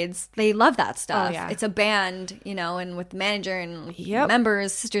tabloids, they love that stuff. Oh, yeah. It's a band, you know, and with the manager and Yep.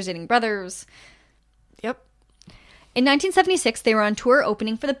 members, sisters dating brothers. Yep. In 1976, they were on tour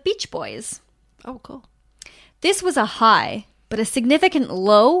opening for the Beach Boys. Oh, cool. This was a high, but a significant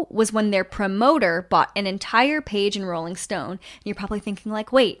low was when their promoter bought an entire page in Rolling Stone. And you're probably thinking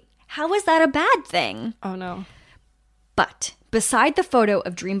like, wait, how is that a bad thing? Oh, no. But beside the photo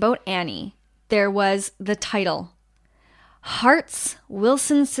of Dreamboat Annie, there was the title, Hearts,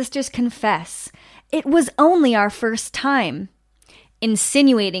 Wilson Sisters Confess. It was only our first time.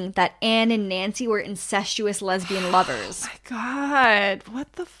 Insinuating that Anne and Nancy were incestuous lesbian lovers. My God.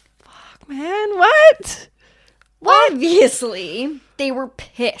 What the fuck, man? What? Obviously, they were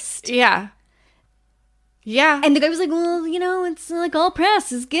pissed. Yeah. Yeah. And the guy was like, well, you know, it's like all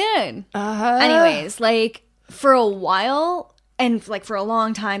press is good. Uh-huh. Anyways, like for a while and like for a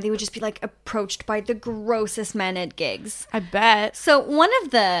long time, they would just be like approached by the grossest men at gigs. I bet. So one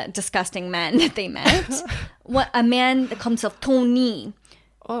of the disgusting men that they met, a man that called himself Tony,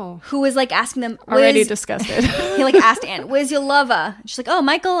 Oh. who was like asking them, Already disgusted. he like asked Anne, where's your lover? She's like, oh,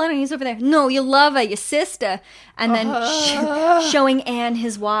 Michael, I don't know, he's over there. No, your lover, your sister. And then showing Anne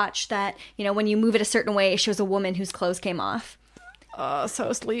his watch that, you know, when you move it a certain way, it shows a woman whose clothes came off. Oh,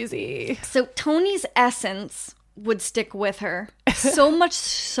 so sleazy. So Tony's essence would stick with her, so much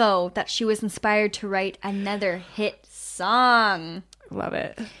so that she was inspired to write another hit song. Love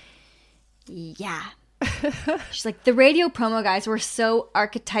it. Yeah. She's like, the radio promo guys were so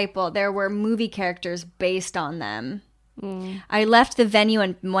archetypal. There were movie characters based on them. I left the venue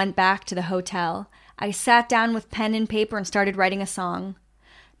and went back to the hotel. I sat down with pen and paper and started writing a song.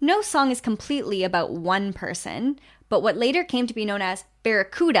 No song is completely about one person, but what later came to be known as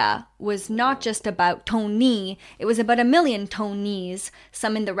Barracuda was not just about Tony, it was about a million Tonys,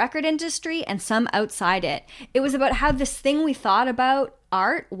 some in the record industry and some outside it. It was about how this thing we thought about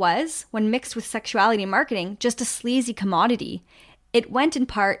art was, when mixed with sexuality and marketing, just a sleazy commodity. It went in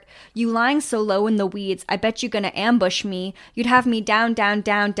part, you lying so low in the weeds, I bet you're gonna ambush me. You'd have me down, down,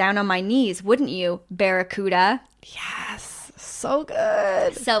 down, down on my knees, wouldn't you, Barracuda? Yes. So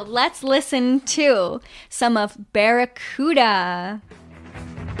good. So let's listen to some of Barracuda.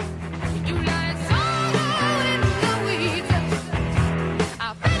 You lie solo in the weeds.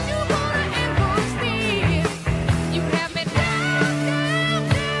 I bet you wanna ambush me. You have me down, down,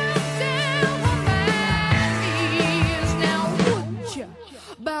 down, down on my knees. Now would ya,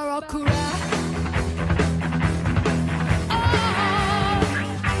 Barracuda?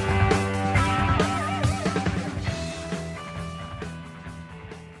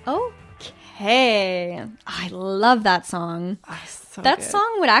 Okay. I love that song. So That good.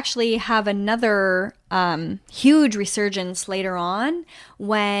 song would actually have another huge resurgence later on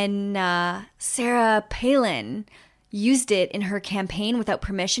when Sarah Palin used it in her campaign without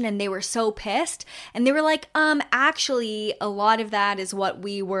permission, and they were so pissed. And they were like, actually, a lot of that is what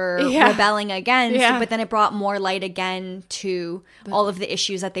we were rebelling against. Yeah. But then it brought more light again to all of the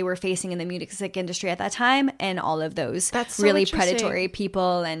issues that they were facing in the music industry at that time, and all of those That's so really interesting. predatory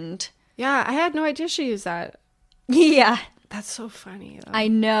people. And Yeah, I had no idea she used that. yeah. That's so funny. Though. I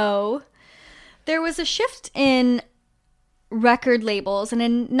know. There was a shift in record labels, and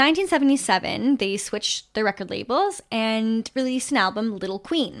in 1977, they switched their record labels and released an album, Little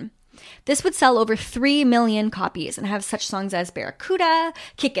Queen. This would sell over 3 million copies and have such songs as Barracuda,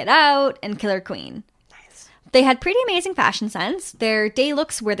 Kick It Out, and Killer Queen. Nice. They had pretty amazing fashion sense. Their day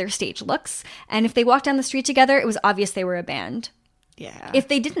looks were their stage looks, and if they walked down the street together, it was obvious they were a band. Yeah. If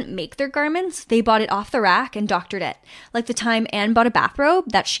they didn't make their garments, they bought it off the rack and doctored it. Like the time Anne bought a bathrobe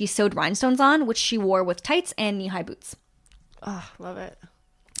that she sewed rhinestones on, which she wore with tights and knee-high boots. Oh, love it.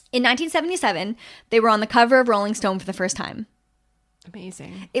 In 1977, they were on the cover of Rolling Stone for the first time.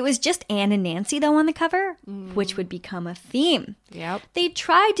 Amazing. It was just Anne and Nancy, though, on the cover, which would become a theme. Yep. They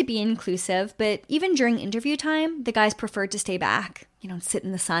tried to be inclusive, but even during interview time, the guys preferred to stay back, sit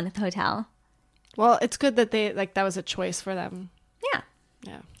in the sun at the hotel. Well, it's good that that was a choice for them. Yeah.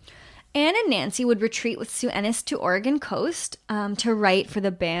 Yeah. Anne and Nancy would retreat with Sue Ennis to Oregon coast to write for the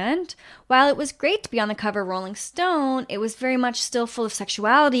band. While it was great to be on the cover of Rolling Stone, it was very much still full of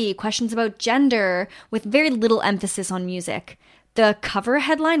sexuality, questions about gender, with very little emphasis on music. The cover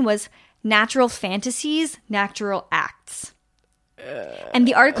headline was Natural Fantasies, Natural Acts. And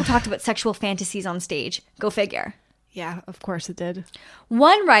the article talked about sexual fantasies on stage. Go figure. Yeah, of course it did.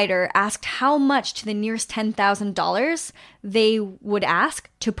 One writer asked how much to the nearest $10,000 they would ask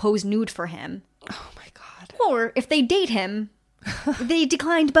to pose nude for him. Oh my God. Or if they date him, they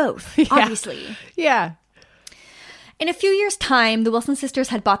declined both, obviously. Yeah. In a few years' time, the Wilson sisters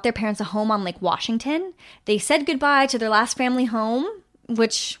had bought their parents a home on Lake Washington. They said goodbye to their last family home,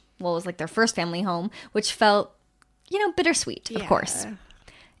 which, was like their first family home, which felt, bittersweet, of course.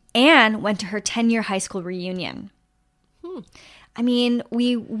 Anne went to her 10-year high school reunion. I mean,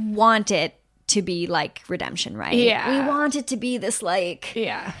 we want it to be like redemption, right? Yeah. We want it to be this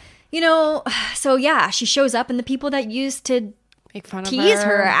Yeah. So yeah, she shows up and the people that used to Make fun tease of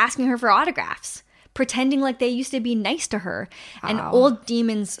her, asking her for autographs, pretending like they used to be nice to her. And old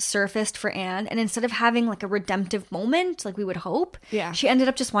demons surfaced for Anne, and instead of having like a redemptive moment like we would hope, Yeah. she ended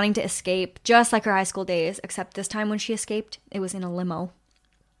up just wanting to escape, just like her high school days, except this time when she escaped, it was in a limo.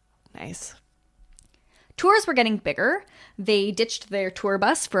 Nice. Tours were getting bigger. They ditched their tour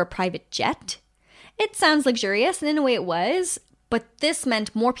bus for a private jet. It sounds luxurious, and in a way it was, but this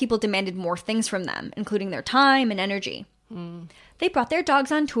meant more people demanded more things from them, including their time and energy. They brought their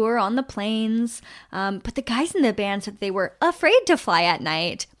dogs on tour on the planes, but the guys in the band said they were afraid to fly at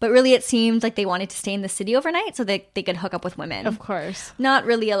night, but really it seemed like they wanted to stay in the city overnight so that they could hook up with women. Of course. Not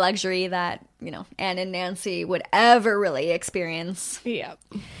really a luxury that, Anne and Nancy would ever really experience. Yeah.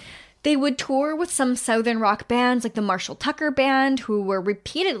 They would tour with some southern rock bands like the Marshall Tucker Band, who were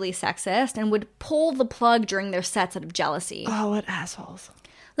repeatedly sexist and would pull the plug during their sets out of jealousy. Oh, what assholes.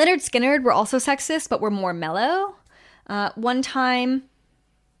 Leonard Skinner were also sexist, but were more mellow. One time,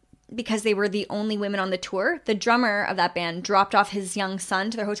 because they were the only women on the tour, the drummer of that band dropped off his young son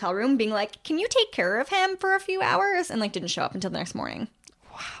to their hotel room, being like, "Can you take care of him for a few hours?" And didn't show up until the next morning.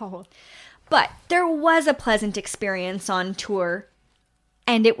 Wow. But there was a pleasant experience on tour,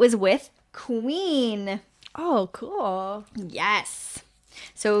 and it was with Queen. Oh, cool. Yes.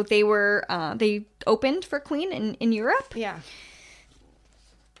 So they opened for Queen in Europe. Yeah.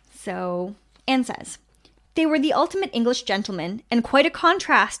 So Anne says, they were the ultimate English gentlemen and quite a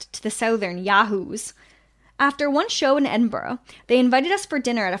contrast to the southern yahoos. After one show in Edinburgh, they invited us for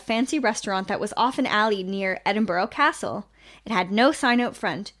dinner at a fancy restaurant that was off an alley near Edinburgh Castle. It had no sign out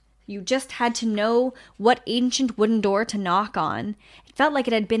front. You just had to know what ancient wooden door to knock on. It felt like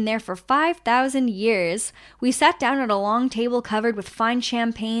it had been there for 5,000 years. We sat down at a long table covered with fine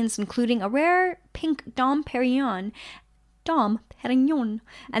champagnes, including a rare pink Dom Perignon, Dom Perignon,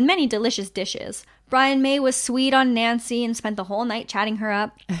 and many delicious dishes. Brian May was sweet on Nancy and spent the whole night chatting her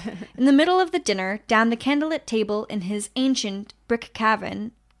up. In the middle of the dinner, down the candlelit table in this ancient brick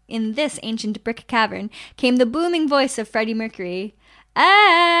cavern, came the booming voice of Freddie Mercury.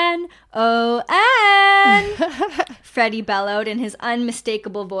 Anne! Oh, Anne! Freddie bellowed in his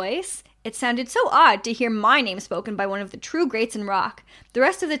unmistakable voice. It sounded so odd to hear my name spoken by one of the true greats in rock. The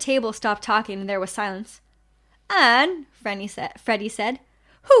rest of the table stopped talking and there was silence. Anne, Freddie said,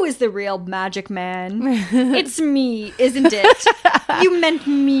 who is the real magic man? It's me, isn't it? You meant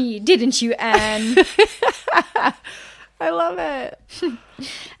me, didn't you, Anne? I love it.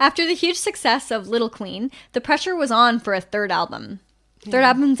 After the huge success of Little Queen, the pressure was on for a third album. Third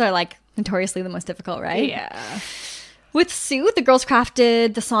albums are like notoriously the most difficult, right? Yeah. With Sue, the girls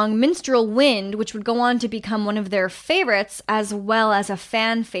crafted the song Minstrel Wind, which would go on to become one of their favorites as well as a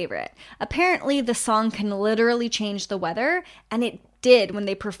fan favorite. Apparently, the song can literally change the weather, and it did when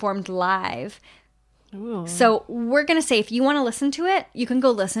they performed live. Ooh. So we're going to say if you want to listen to it, you can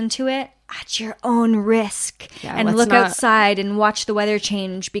go listen to it at your own risk and look outside and watch the weather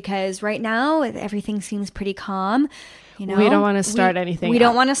change, because right now everything seems pretty calm. You know, we don't want to start anything. We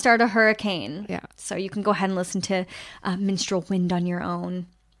don't want to start a hurricane. Yeah. So you can go ahead and listen to Minstrel Wind on your own.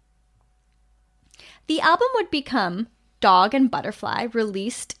 The album would become Dog and Butterfly,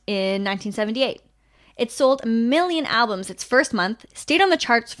 released in 1978. It sold 1 million albums its first month, stayed on the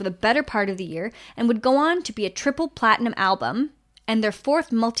charts for the better part of the year, and would go on to be a triple platinum album and their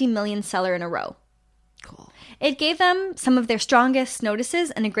 4th multi-million seller in a row. Cool. It gave them some of their strongest notices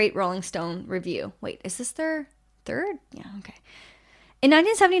and a great Rolling Stone review. Wait, is this their third? Yeah, okay. In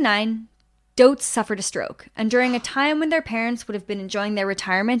 1979, Dotes suffered a stroke, and during a time when their parents would have been enjoying their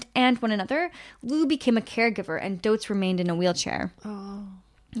retirement and one another, Lou became a caregiver and Dotes remained in a wheelchair. Oh.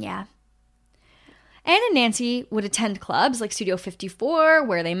 Yeah. Anne and Nancy would attend clubs like Studio 54,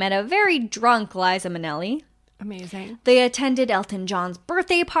 where they met a very drunk Liza Minnelli. Amazing. They attended Elton John's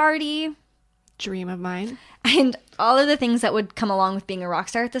birthday party. Dream of mine. And all of the things that would come along with being a rock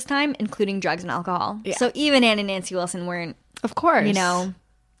star at this time, including drugs and alcohol. Yeah. So even Anne and Nancy Wilson weren't, Of course. you know,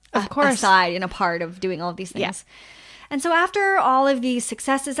 Of course. aside and a part of doing all of these things. Yeah. And so after all of these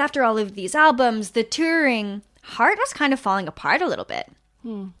successes, after all of these albums, the touring, Heart was kind of falling apart a little bit.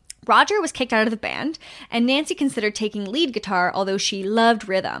 Roger was kicked out of the band, and Nancy considered taking lead guitar, although she loved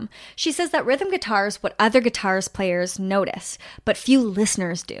rhythm. She says that rhythm guitar is what other guitar players notice, but few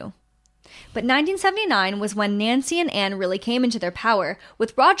listeners do. But 1979 was when Nancy and Anne really came into their power.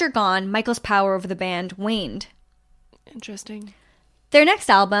 With Roger gone, Michael's power over the band waned. Interesting. Their next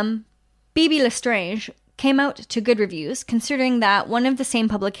album, Bibi Lestrange, came out to good reviews, considering that one of the same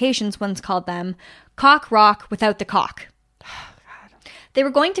publications once called them cock rock without the cock. They were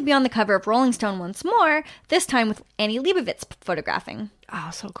going to be on the cover of Rolling Stone once more, this time with Annie Leibovitz photographing. Oh,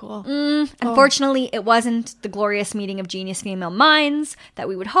 so cool. Unfortunately, it wasn't the glorious meeting of genius female minds that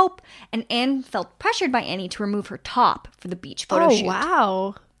we would hope, and Anne felt pressured by Annie to remove her top for the beach photo shoot. Oh,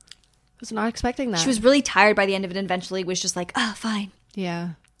 wow. Was not expecting that. She was really tired by the end of it and eventually was just like, oh, fine.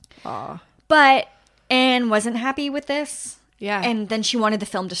 Yeah. Aw. But Anne wasn't happy with this. Yeah. And then she wanted the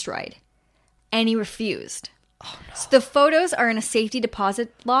film destroyed. Annie refused. Oh, no. So the photos are in a safety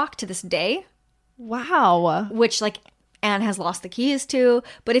deposit lock to this day. Wow. Which, like, Anne has lost the keys to.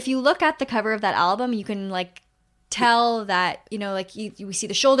 But if you look at the cover of that album, you can, like, tell that, you know, like, we see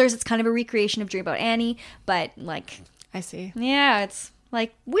the shoulders. It's kind of a recreation of Dream About Annie. But, like... I see. Yeah, it's,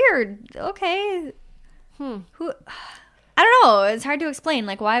 like, weird. Okay. Who... I don't know. It's hard to explain.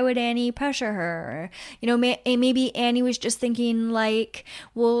 Like, why would Annie pressure her? You know, maybe Annie was just thinking, like,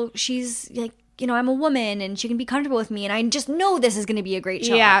 well, she's, like, you know, I'm a woman and she can be comfortable with me and I just know this is going to be a great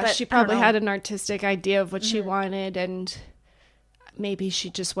show. Yeah, but she probably had an artistic idea of what she wanted, and maybe she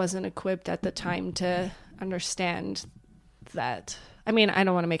just wasn't equipped at the time to understand that. I mean, I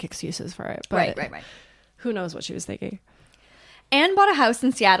don't want to make excuses for it, but Right. who knows what she was thinking. Anne bought a house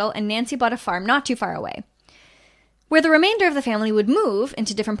in Seattle and Nancy bought a farm not too far away, where the remainder of the family would move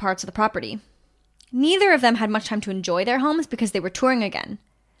into different parts of the property. Neither of them had much time to enjoy their homes because they were touring again.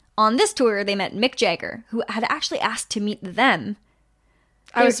 On this tour, they met Mick Jagger, who had actually asked to meet them.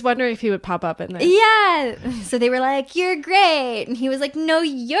 I was wondering if he would pop up in there. Yeah. So they were like, you're great. And he was like, no,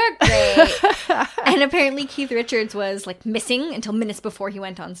 you're great. And apparently Keith Richards was like missing until minutes before he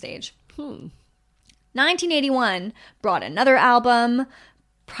went on stage. 1981 brought another album,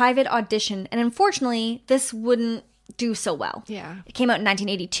 Private Audition. And unfortunately, this wouldn't do so well. Yeah. It came out in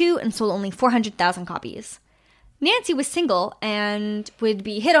 1982 and sold only 400,000 copies. Nancy was single and would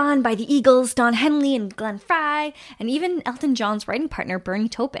be hit on by the Eagles, Don Henley and Glenn Frey, and even Elton John's writing partner, Bernie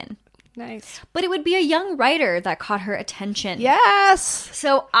Taupin. Nice. But it would be a young writer that caught her attention. Yes.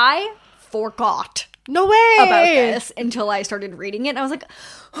 So I forgot No way. about this until I started reading it. And I was like,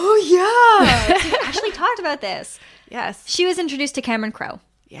 oh, yeah. So we actually talked about this. Yes. She was introduced to Cameron Crowe.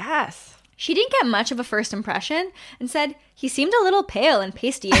 Yes. She didn't get much of a first impression and said he seemed a little pale and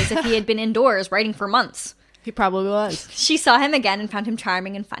pasty as if he had been indoors writing for months. He probably was. She saw him again and found him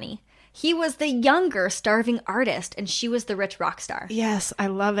charming and funny. He was the younger, starving artist, and she was the rich rock star. Yes, I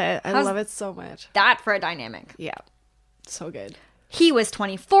love it. I How's- love it so much. That for a dynamic. Yeah. So good. He was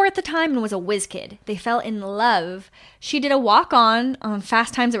 24 at the time and was a whiz kid. They fell in love. She did a walk-on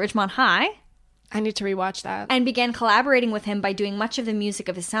Fast Times at Ridgemont High I need to rewatch that. and began collaborating with him by doing much of the music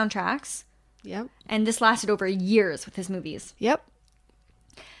of his soundtracks. Yep. And this lasted over years with his movies. Yep.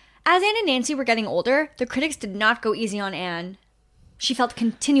 As Anne and Nancy were getting older, the critics did not go easy on Anne. She felt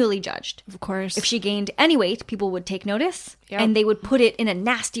continually judged. Of course. If she gained any weight, people would take notice, Yep. and they would put it in a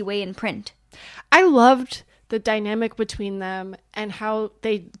nasty way in print. I loved the dynamic between them and how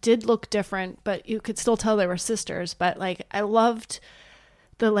they did look different, but you could still tell they were sisters. But like, I loved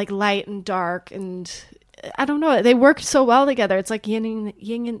the like light and dark, and I don't know, they worked so well together. It's like yin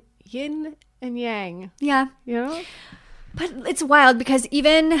and yang, Yeah. you know? But it's wild because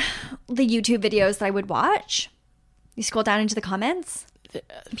even the YouTube videos that I would watch, you scroll down into the comments,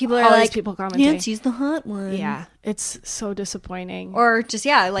 people are all these like, people commenting. Nancy's the hot one. Yeah, it's so disappointing. Or just,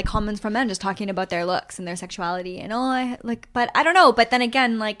 yeah, like comments from men just talking about their looks and their sexuality and but I don't know. But then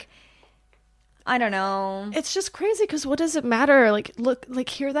again, like, I don't know. It's just crazy because what does it matter? Like, look, like,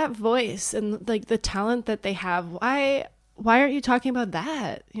 hear that voice and like the talent that they have. Why aren't you talking about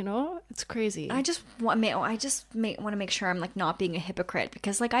that? You know, it's crazy. I just want to make sure I'm like not being a hypocrite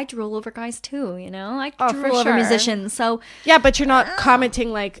because like I drool over guys too, you know. I Oh, drool for over sure. musicians, so Yeah, but you're not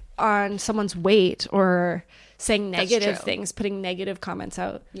commenting like on someone's weight or saying That's negative true. things, putting negative comments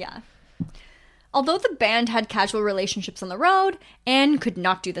out. yeah. Although the band had casual relationships on the road, Anne could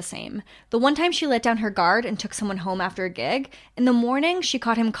not do the same. The one time she let down her guard and took someone home after a gig, in the morning she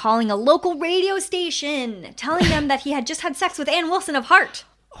caught him calling a local radio station, telling them that he had just had sex with Ann Wilson of Heart.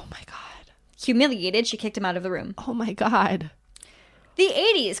 Oh my God. Humiliated, she kicked him out of the room. Oh my God. The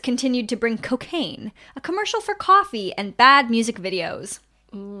 80s continued to bring cocaine, a commercial for coffee, and bad music videos.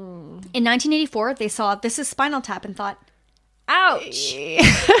 In 1984, they saw This Is Spinal Tap and thought, ouch!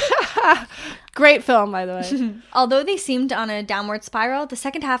 Great film, by the way. Although they seemed on a downward spiral, the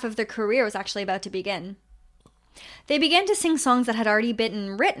second half of their career was actually about to begin. They began to sing songs that had already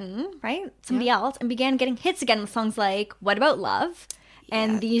been written, right? Somebody else, and began getting hits again with songs like What About Love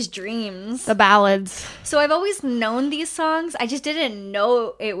and These Dreams. The ballads. So I've always known these songs. I just didn't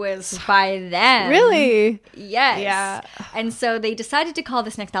know it was by them. Really? Yes. Yeah. And so they decided to call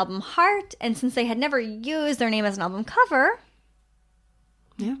this next album Heart. And since they had never used their name as an album cover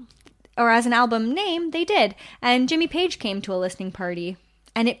Yeah. or as an album name, they did. And Jimmy Page came to a listening party.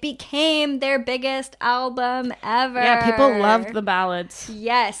 And it became their biggest album ever. Yeah, people loved the ballads.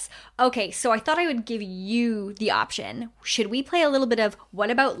 Yes. Okay, so I thought I would give you the option. Should we play a little bit of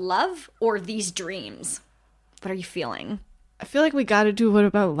What About Love or These Dreams? What are you feeling? I feel like we got to do What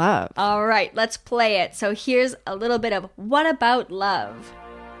About Love? All right, let's play it. So here's a little bit of What About Love?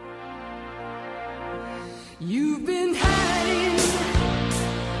 You've been hiding,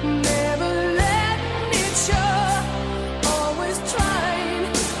 never letting it show, always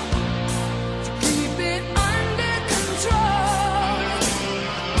trying to keep it under control.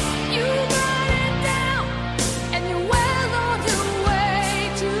 You got it down, and you're well on your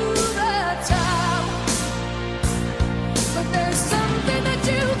way to the top. But there's something that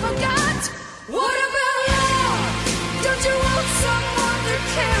you forgot. What about love? Don't you want someone to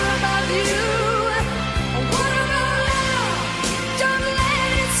care about you? What about love? Don't let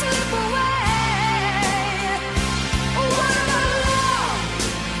it slip away. What about love?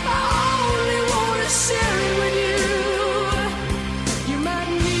 I only want to share it with you. You might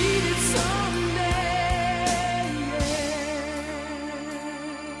need it someday.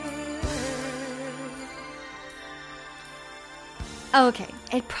 Okay,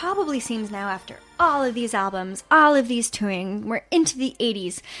 it probably seems now after all of these albums, all of these touring, we're into the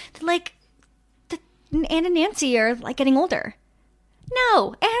 80s, that like, Anne and Nancy are like getting older.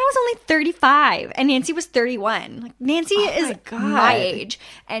 No, Anne was only 35 and Nancy was 31. Like Nancy is my God. my age.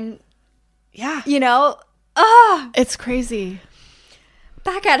 And, Yeah. you know, It's crazy.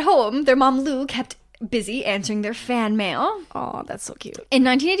 back at home, their mom Lou kept busy answering their fan mail. Oh, that's so cute. In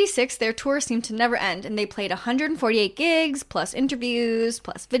 1986, their tour seemed to never end, and they played 148 gigs, plus interviews,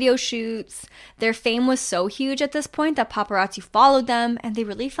 plus video shoots. Their fame was so huge at this point that paparazzi followed them, and they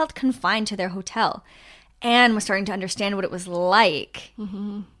really felt confined to their hotel. Anne was starting to understand what it was like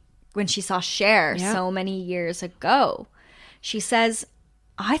when she saw Cher Yeah. so many years ago. She says,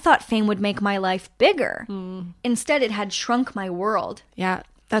 I thought fame would make my life bigger. Instead, it had shrunk my world. Yeah,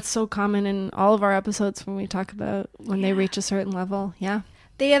 that's so common in all of our episodes when we talk about when they reach a certain level. Yeah.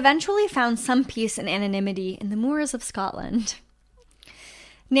 They eventually found some peace and anonymity in the moors of Scotland.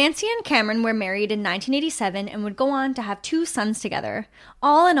 Nancy and Cameron were married in 1987 and would go on to have 2 sons together.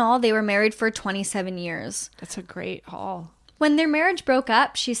 All in all, they were married for 27 years. That's a great haul. When their marriage broke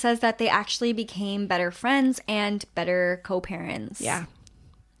up, she says that they actually became better friends and better co-parents. Yeah.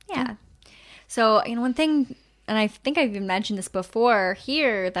 Yeah. So, one thing, and I think I've even mentioned this before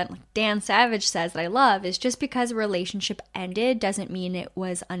here, that Dan Savage says that I love is just because a relationship ended doesn't mean it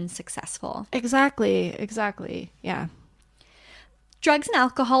was unsuccessful. Exactly. Yeah. Drugs and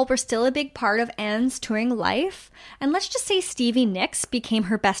alcohol were still a big part of Anne's touring life, and let's just say Stevie Nicks became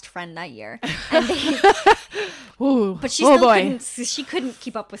her best friend that year. And Ooh. but she oh still boy. couldn't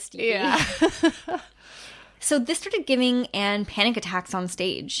keep up with Stevie. Yeah. So this started giving Anne panic attacks on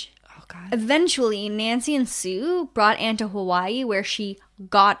stage. Oh God. Eventually, Nancy and Sue brought Anne to Hawaii where she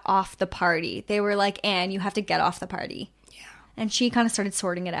got off the party. They were like, Anne, you have to get off the party. Yeah. And she kind of started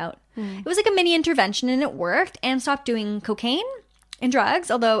sorting it out. It was like a mini intervention and it worked. Anne stopped doing cocaine and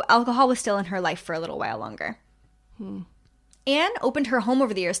drugs, although alcohol was still in her life for a little while longer. Anne opened her home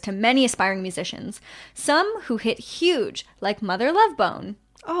over the years to many aspiring musicians, some who hit huge, like Mother Love Bone.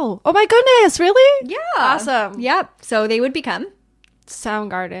 Oh my goodness, really? Yeah. Awesome. Yep. So they would become,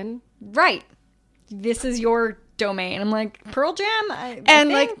 Soundgarden. right, this is your domain. I'm like, Pearl Jam? I And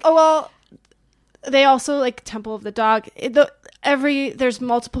think. they also like Temple of the Dog. There's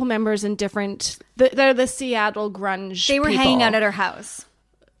multiple members in different. They're the Seattle grunge. They were people. hanging out at her house.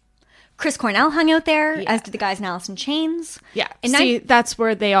 Chris Cornell hung out there, as did the guys in Alice in Chains. Yeah. And See, that's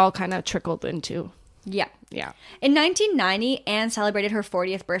where they all kind of trickled into. Yeah. Yeah. In 1990, Anne celebrated her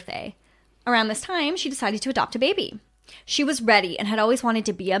 40th birthday. Around this time, she decided to adopt a baby. She was ready and had always wanted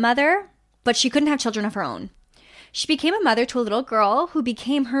to be a mother, but she couldn't have children of her own. She became a mother to a little girl who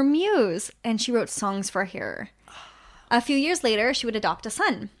became her muse, and she wrote songs for her. A few years later, she would adopt a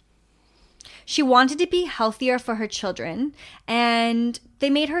son. She wanted to be healthier for her children, and they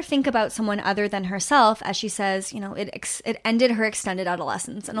made her think about someone other than herself. As she says, it ended her extended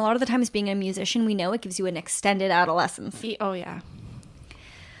adolescence. And a lot of the times being a musician, we know it gives you an extended adolescence. Oh yeah.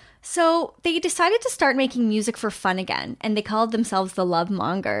 So they decided to start making music for fun again, and they called themselves the Love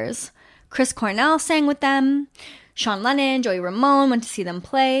Mongers. Chris Cornell sang with them. Sean Lennon, Joey Ramone went to see them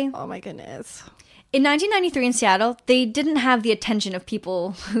play. Oh my goodness. In 1993 in Seattle, they didn't have the attention of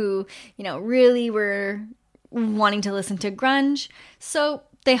people who, really were wanting to listen to grunge. So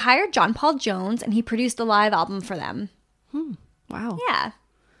they hired John Paul Jones, and he produced a live album for them. Wow. Yeah.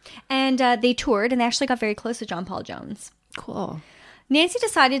 And they toured, and they actually got very close to John Paul Jones. Cool. Nancy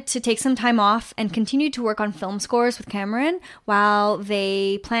decided to take some time off and continued to work on film scores with Cameron while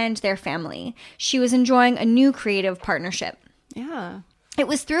they planned their family. She was enjoying a new creative partnership. Yeah. It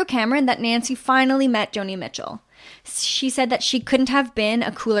was through Cameron that Nancy finally met Joni Mitchell. She said that she couldn't have been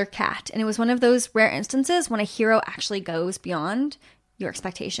a cooler cat, and it was one of those rare instances when a hero actually goes beyond your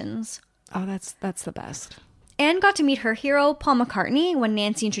expectations. Oh, that's the best. Anne got to meet her hero, Paul McCartney, when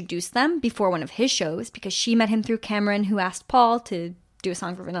Nancy introduced them before one of his shows because she met him through Cameron, who asked Paul to do a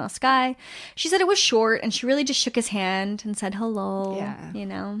song for Vanilla Sky. She said it was short, and she really just shook his hand and said hello,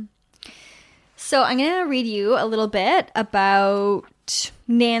 Yeah. So I'm going to read you a little bit about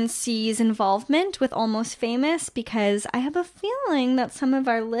Nancy's involvement with Almost Famous because I have a feeling that some of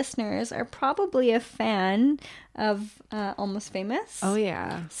our listeners are probably a fan of Almost Famous. Oh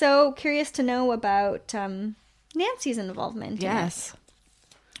yeah. So curious to know about Nancy's involvement. in it. Yes.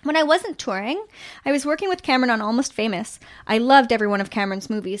 When I wasn't touring, I was working with Cameron on Almost Famous. I loved every one of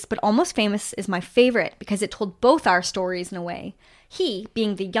Cameron's movies, but Almost Famous is my favorite because it told both our stories in a way. He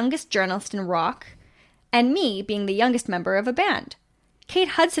being the youngest journalist in rock, and me being the youngest member of a band. Kate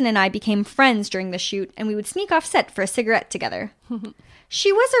Hudson and I became friends during the shoot, and we would sneak off set for a cigarette together.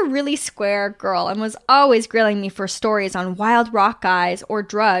 She was a really square girl and was always grilling me for stories on wild rock guys or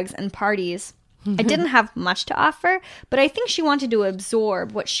drugs and parties. I didn't have much to offer, but I think she wanted to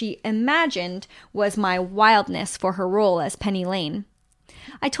absorb what she imagined was my wildness for her role as Penny Lane.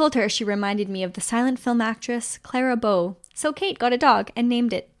 I told her she reminded me of the silent film actress Clara Bow, so Kate got a dog and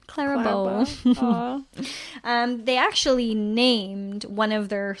named it Clara Bow. Aw. They actually named one of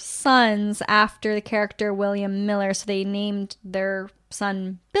their sons after the character William Miller, so they named their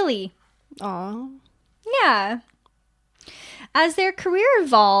son Billy. Aw. Yeah. As their career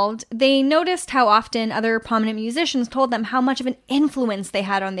evolved, they noticed how often other prominent musicians told them how much of an influence they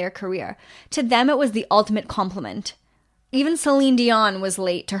had on their career. To them, it was the ultimate compliment. Even Celine Dion was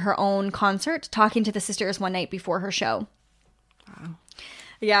late to her own concert, talking to the sisters one night before her show. Wow.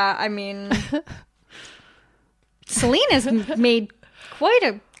 Yeah, I mean, Celine has made quite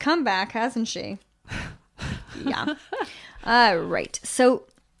a comeback, hasn't she? Yeah. Right. So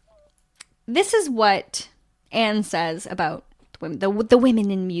this is what Anne says about the women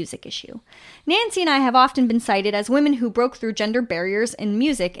in music issue. Nancy and I have often been cited as women who broke through gender barriers in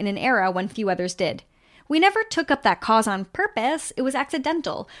music in an era when few others did. We never took up that cause on purpose. It was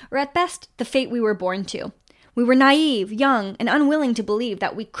accidental, or at best, the fate we were born to. We were naive, young, and unwilling to believe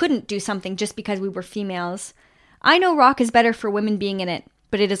that we couldn't do something just because we were females. I know rock is better for women being in it,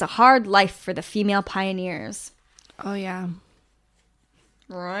 but it is a hard life for the female pioneers. Oh, yeah.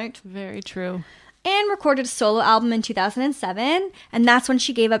 Right. Very true. Anne recorded a solo album in 2007, and that's when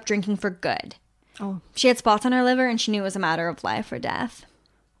she gave up drinking for good. Oh. She had spots on her liver, and she knew it was a matter of life or death.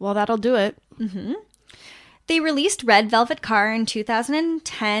 Well, that'll do it. Mm-hmm. They released Red Velvet Car in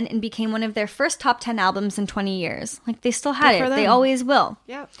 2010 and became one of their first top 10 albums in 20 years. Like, they still had Good for it. them. They always will.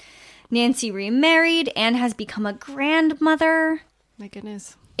 Yeah. Nancy remarried. Anne has become a grandmother. My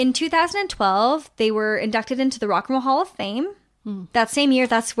goodness. In 2012, they were inducted into the Rock and Roll Hall of Fame. That same year,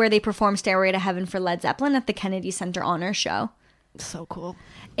 that's where they performed Stairway to Heaven for Led Zeppelin at the Kennedy Center Honor Show. So cool.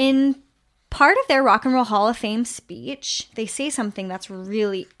 In part of their Rock and Roll Hall of Fame speech, they say something that's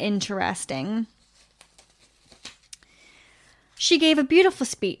really interesting. She gave a beautiful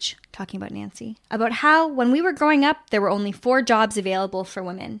speech, talking about Nancy, about how when we were growing up, there were only 4 jobs available for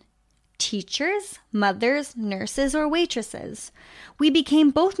women. Teachers, mothers, nurses, or waitresses. We became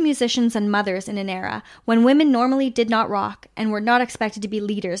both musicians and mothers in an era when women normally did not rock and were not expected to be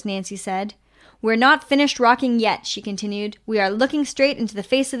leaders, Nancy said. We're not finished rocking yet, she continued. We are looking straight into the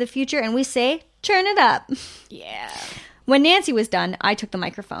face of the future and we say, turn it up. Yeah. When Nancy was done, I took the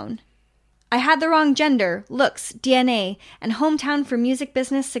microphone. I had the wrong gender, looks, DNA, and hometown for music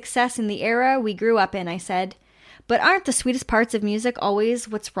business success in the era we grew up in, I said. But aren't the sweetest parts of music always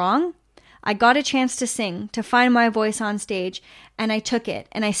what's wrong? I got a chance to sing, to find my voice on stage, and I took it,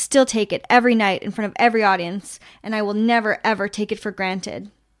 and I still take it every night in front of every audience, and I will never, ever take it for granted.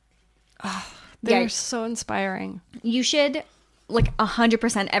 Oh, they're Yeah. so inspiring. You should,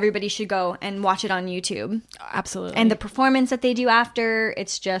 100%, everybody should go and watch it on YouTube. Absolutely. And the performance that they do after,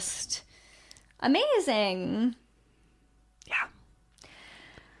 it's just amazing. Yeah.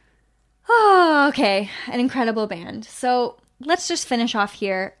 Oh, okay. An incredible band. So let's just finish off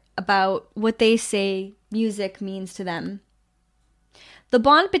here about what they say music means to them. The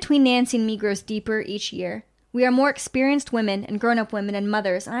bond between Nancy and me grows deeper each year. We are more experienced women and grown-up women and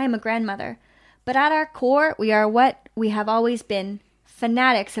mothers, and I am a grandmother. But at our core, we are what we have always been,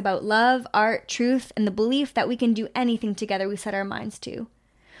 fanatics about love, art, truth, and the belief that we can do anything together we set our minds to.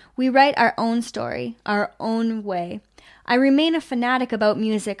 We write our own story, our own way. I remain a fanatic about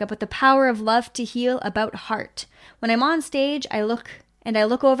music, about the power of love to heal, about heart. When I'm on stage, I look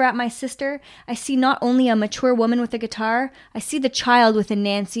over at my sister, I see not only a mature woman with a guitar, I see the child within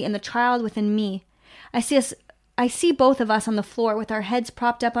Nancy and the child within me. I see both of us on the floor with our heads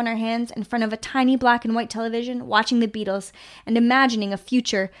propped up on our hands in front of a tiny black and white television, watching the Beatles and imagining a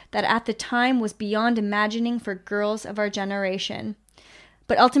future that at the time was beyond imagining for girls of our generation.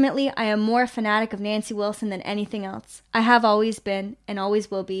 But ultimately, I am more a fanatic of Nancy Wilson than anything else. I have always been and always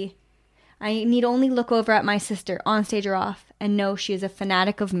will be. I need only look over at my sister, on stage or off, and know she is a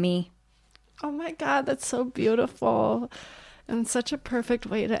fanatic of me. Oh my God, that's so beautiful. And such a perfect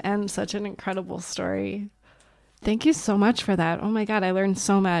way to end such an incredible story. Thank you so much for that. Oh my God, I learned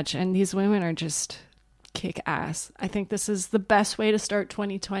so much. And these women are just kick ass. I think this is the best way to start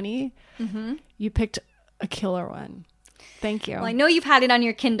 2020. Mm-hmm. You picked a killer one. Thank you. Well, I know you've had it on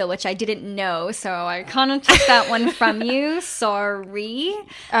your Kindle, which I didn't know, so I kind of took that one from you. Sorry.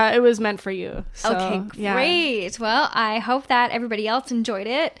 It was meant for you. So, Okay, yeah. great. Well, I hope that everybody else enjoyed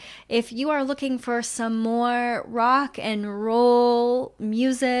it. If you are looking for some more rock and roll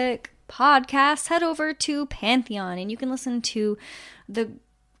music podcasts, head over to Pantheon, and you can listen to the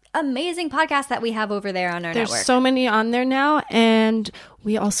amazing podcast that we have over there on our There's network. so many on there now, and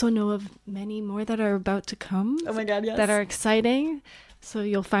we also know of many more that are about to come. Oh my God, yes. That are exciting. So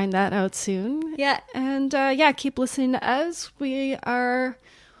you'll find that out soon. Yeah. And keep listening to us. We are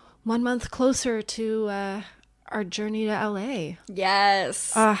 1 month closer to our journey to LA. Yes.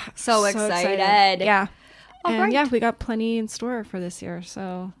 So excited. Yeah. All and right. yeah, we got plenty in store for this year.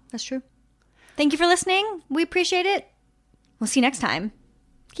 So That's true. Thank you for listening. We appreciate it. We'll see you next time.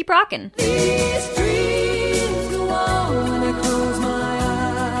 Keep rocking. These dreams go on when I close my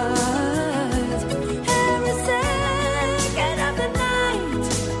eyes. Every second of the night,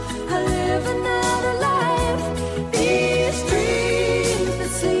 I live another life. These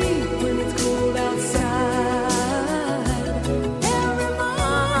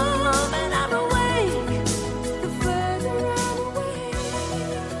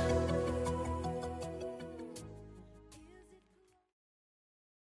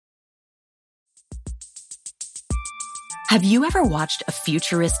Have you ever watched a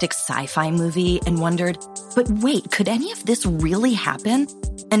futuristic sci-fi movie and wondered, but wait, could any of this really happen?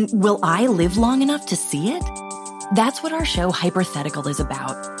 And will I live long enough to see it? That's what our show Hypothetical is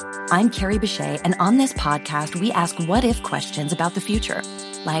about. I'm Carrie Bechet, and on this podcast, we ask what-if questions about the future.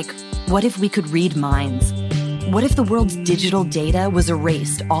 Like, what if we could read minds? What if the world's digital data was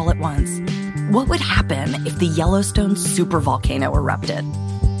erased all at once? What would happen if the Yellowstone supervolcano erupted?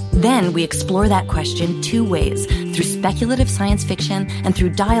 Then we explore that question two ways, through speculative science fiction and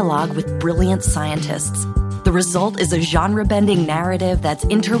through dialogue with brilliant scientists. The result is a genre-bending narrative that's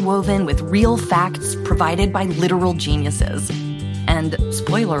interwoven with real facts provided by literal geniuses. And,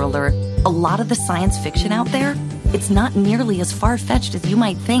 spoiler alert, a lot of the science fiction out there, it's not nearly as far-fetched as you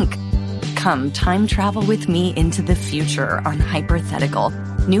might think. Come time travel with me into the future on Hypothetical.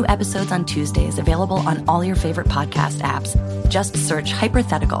 New episodes on Tuesdays, available on all your favorite podcast apps. Just search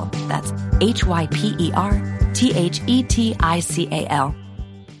Hypothetical. That's Hyperthetical.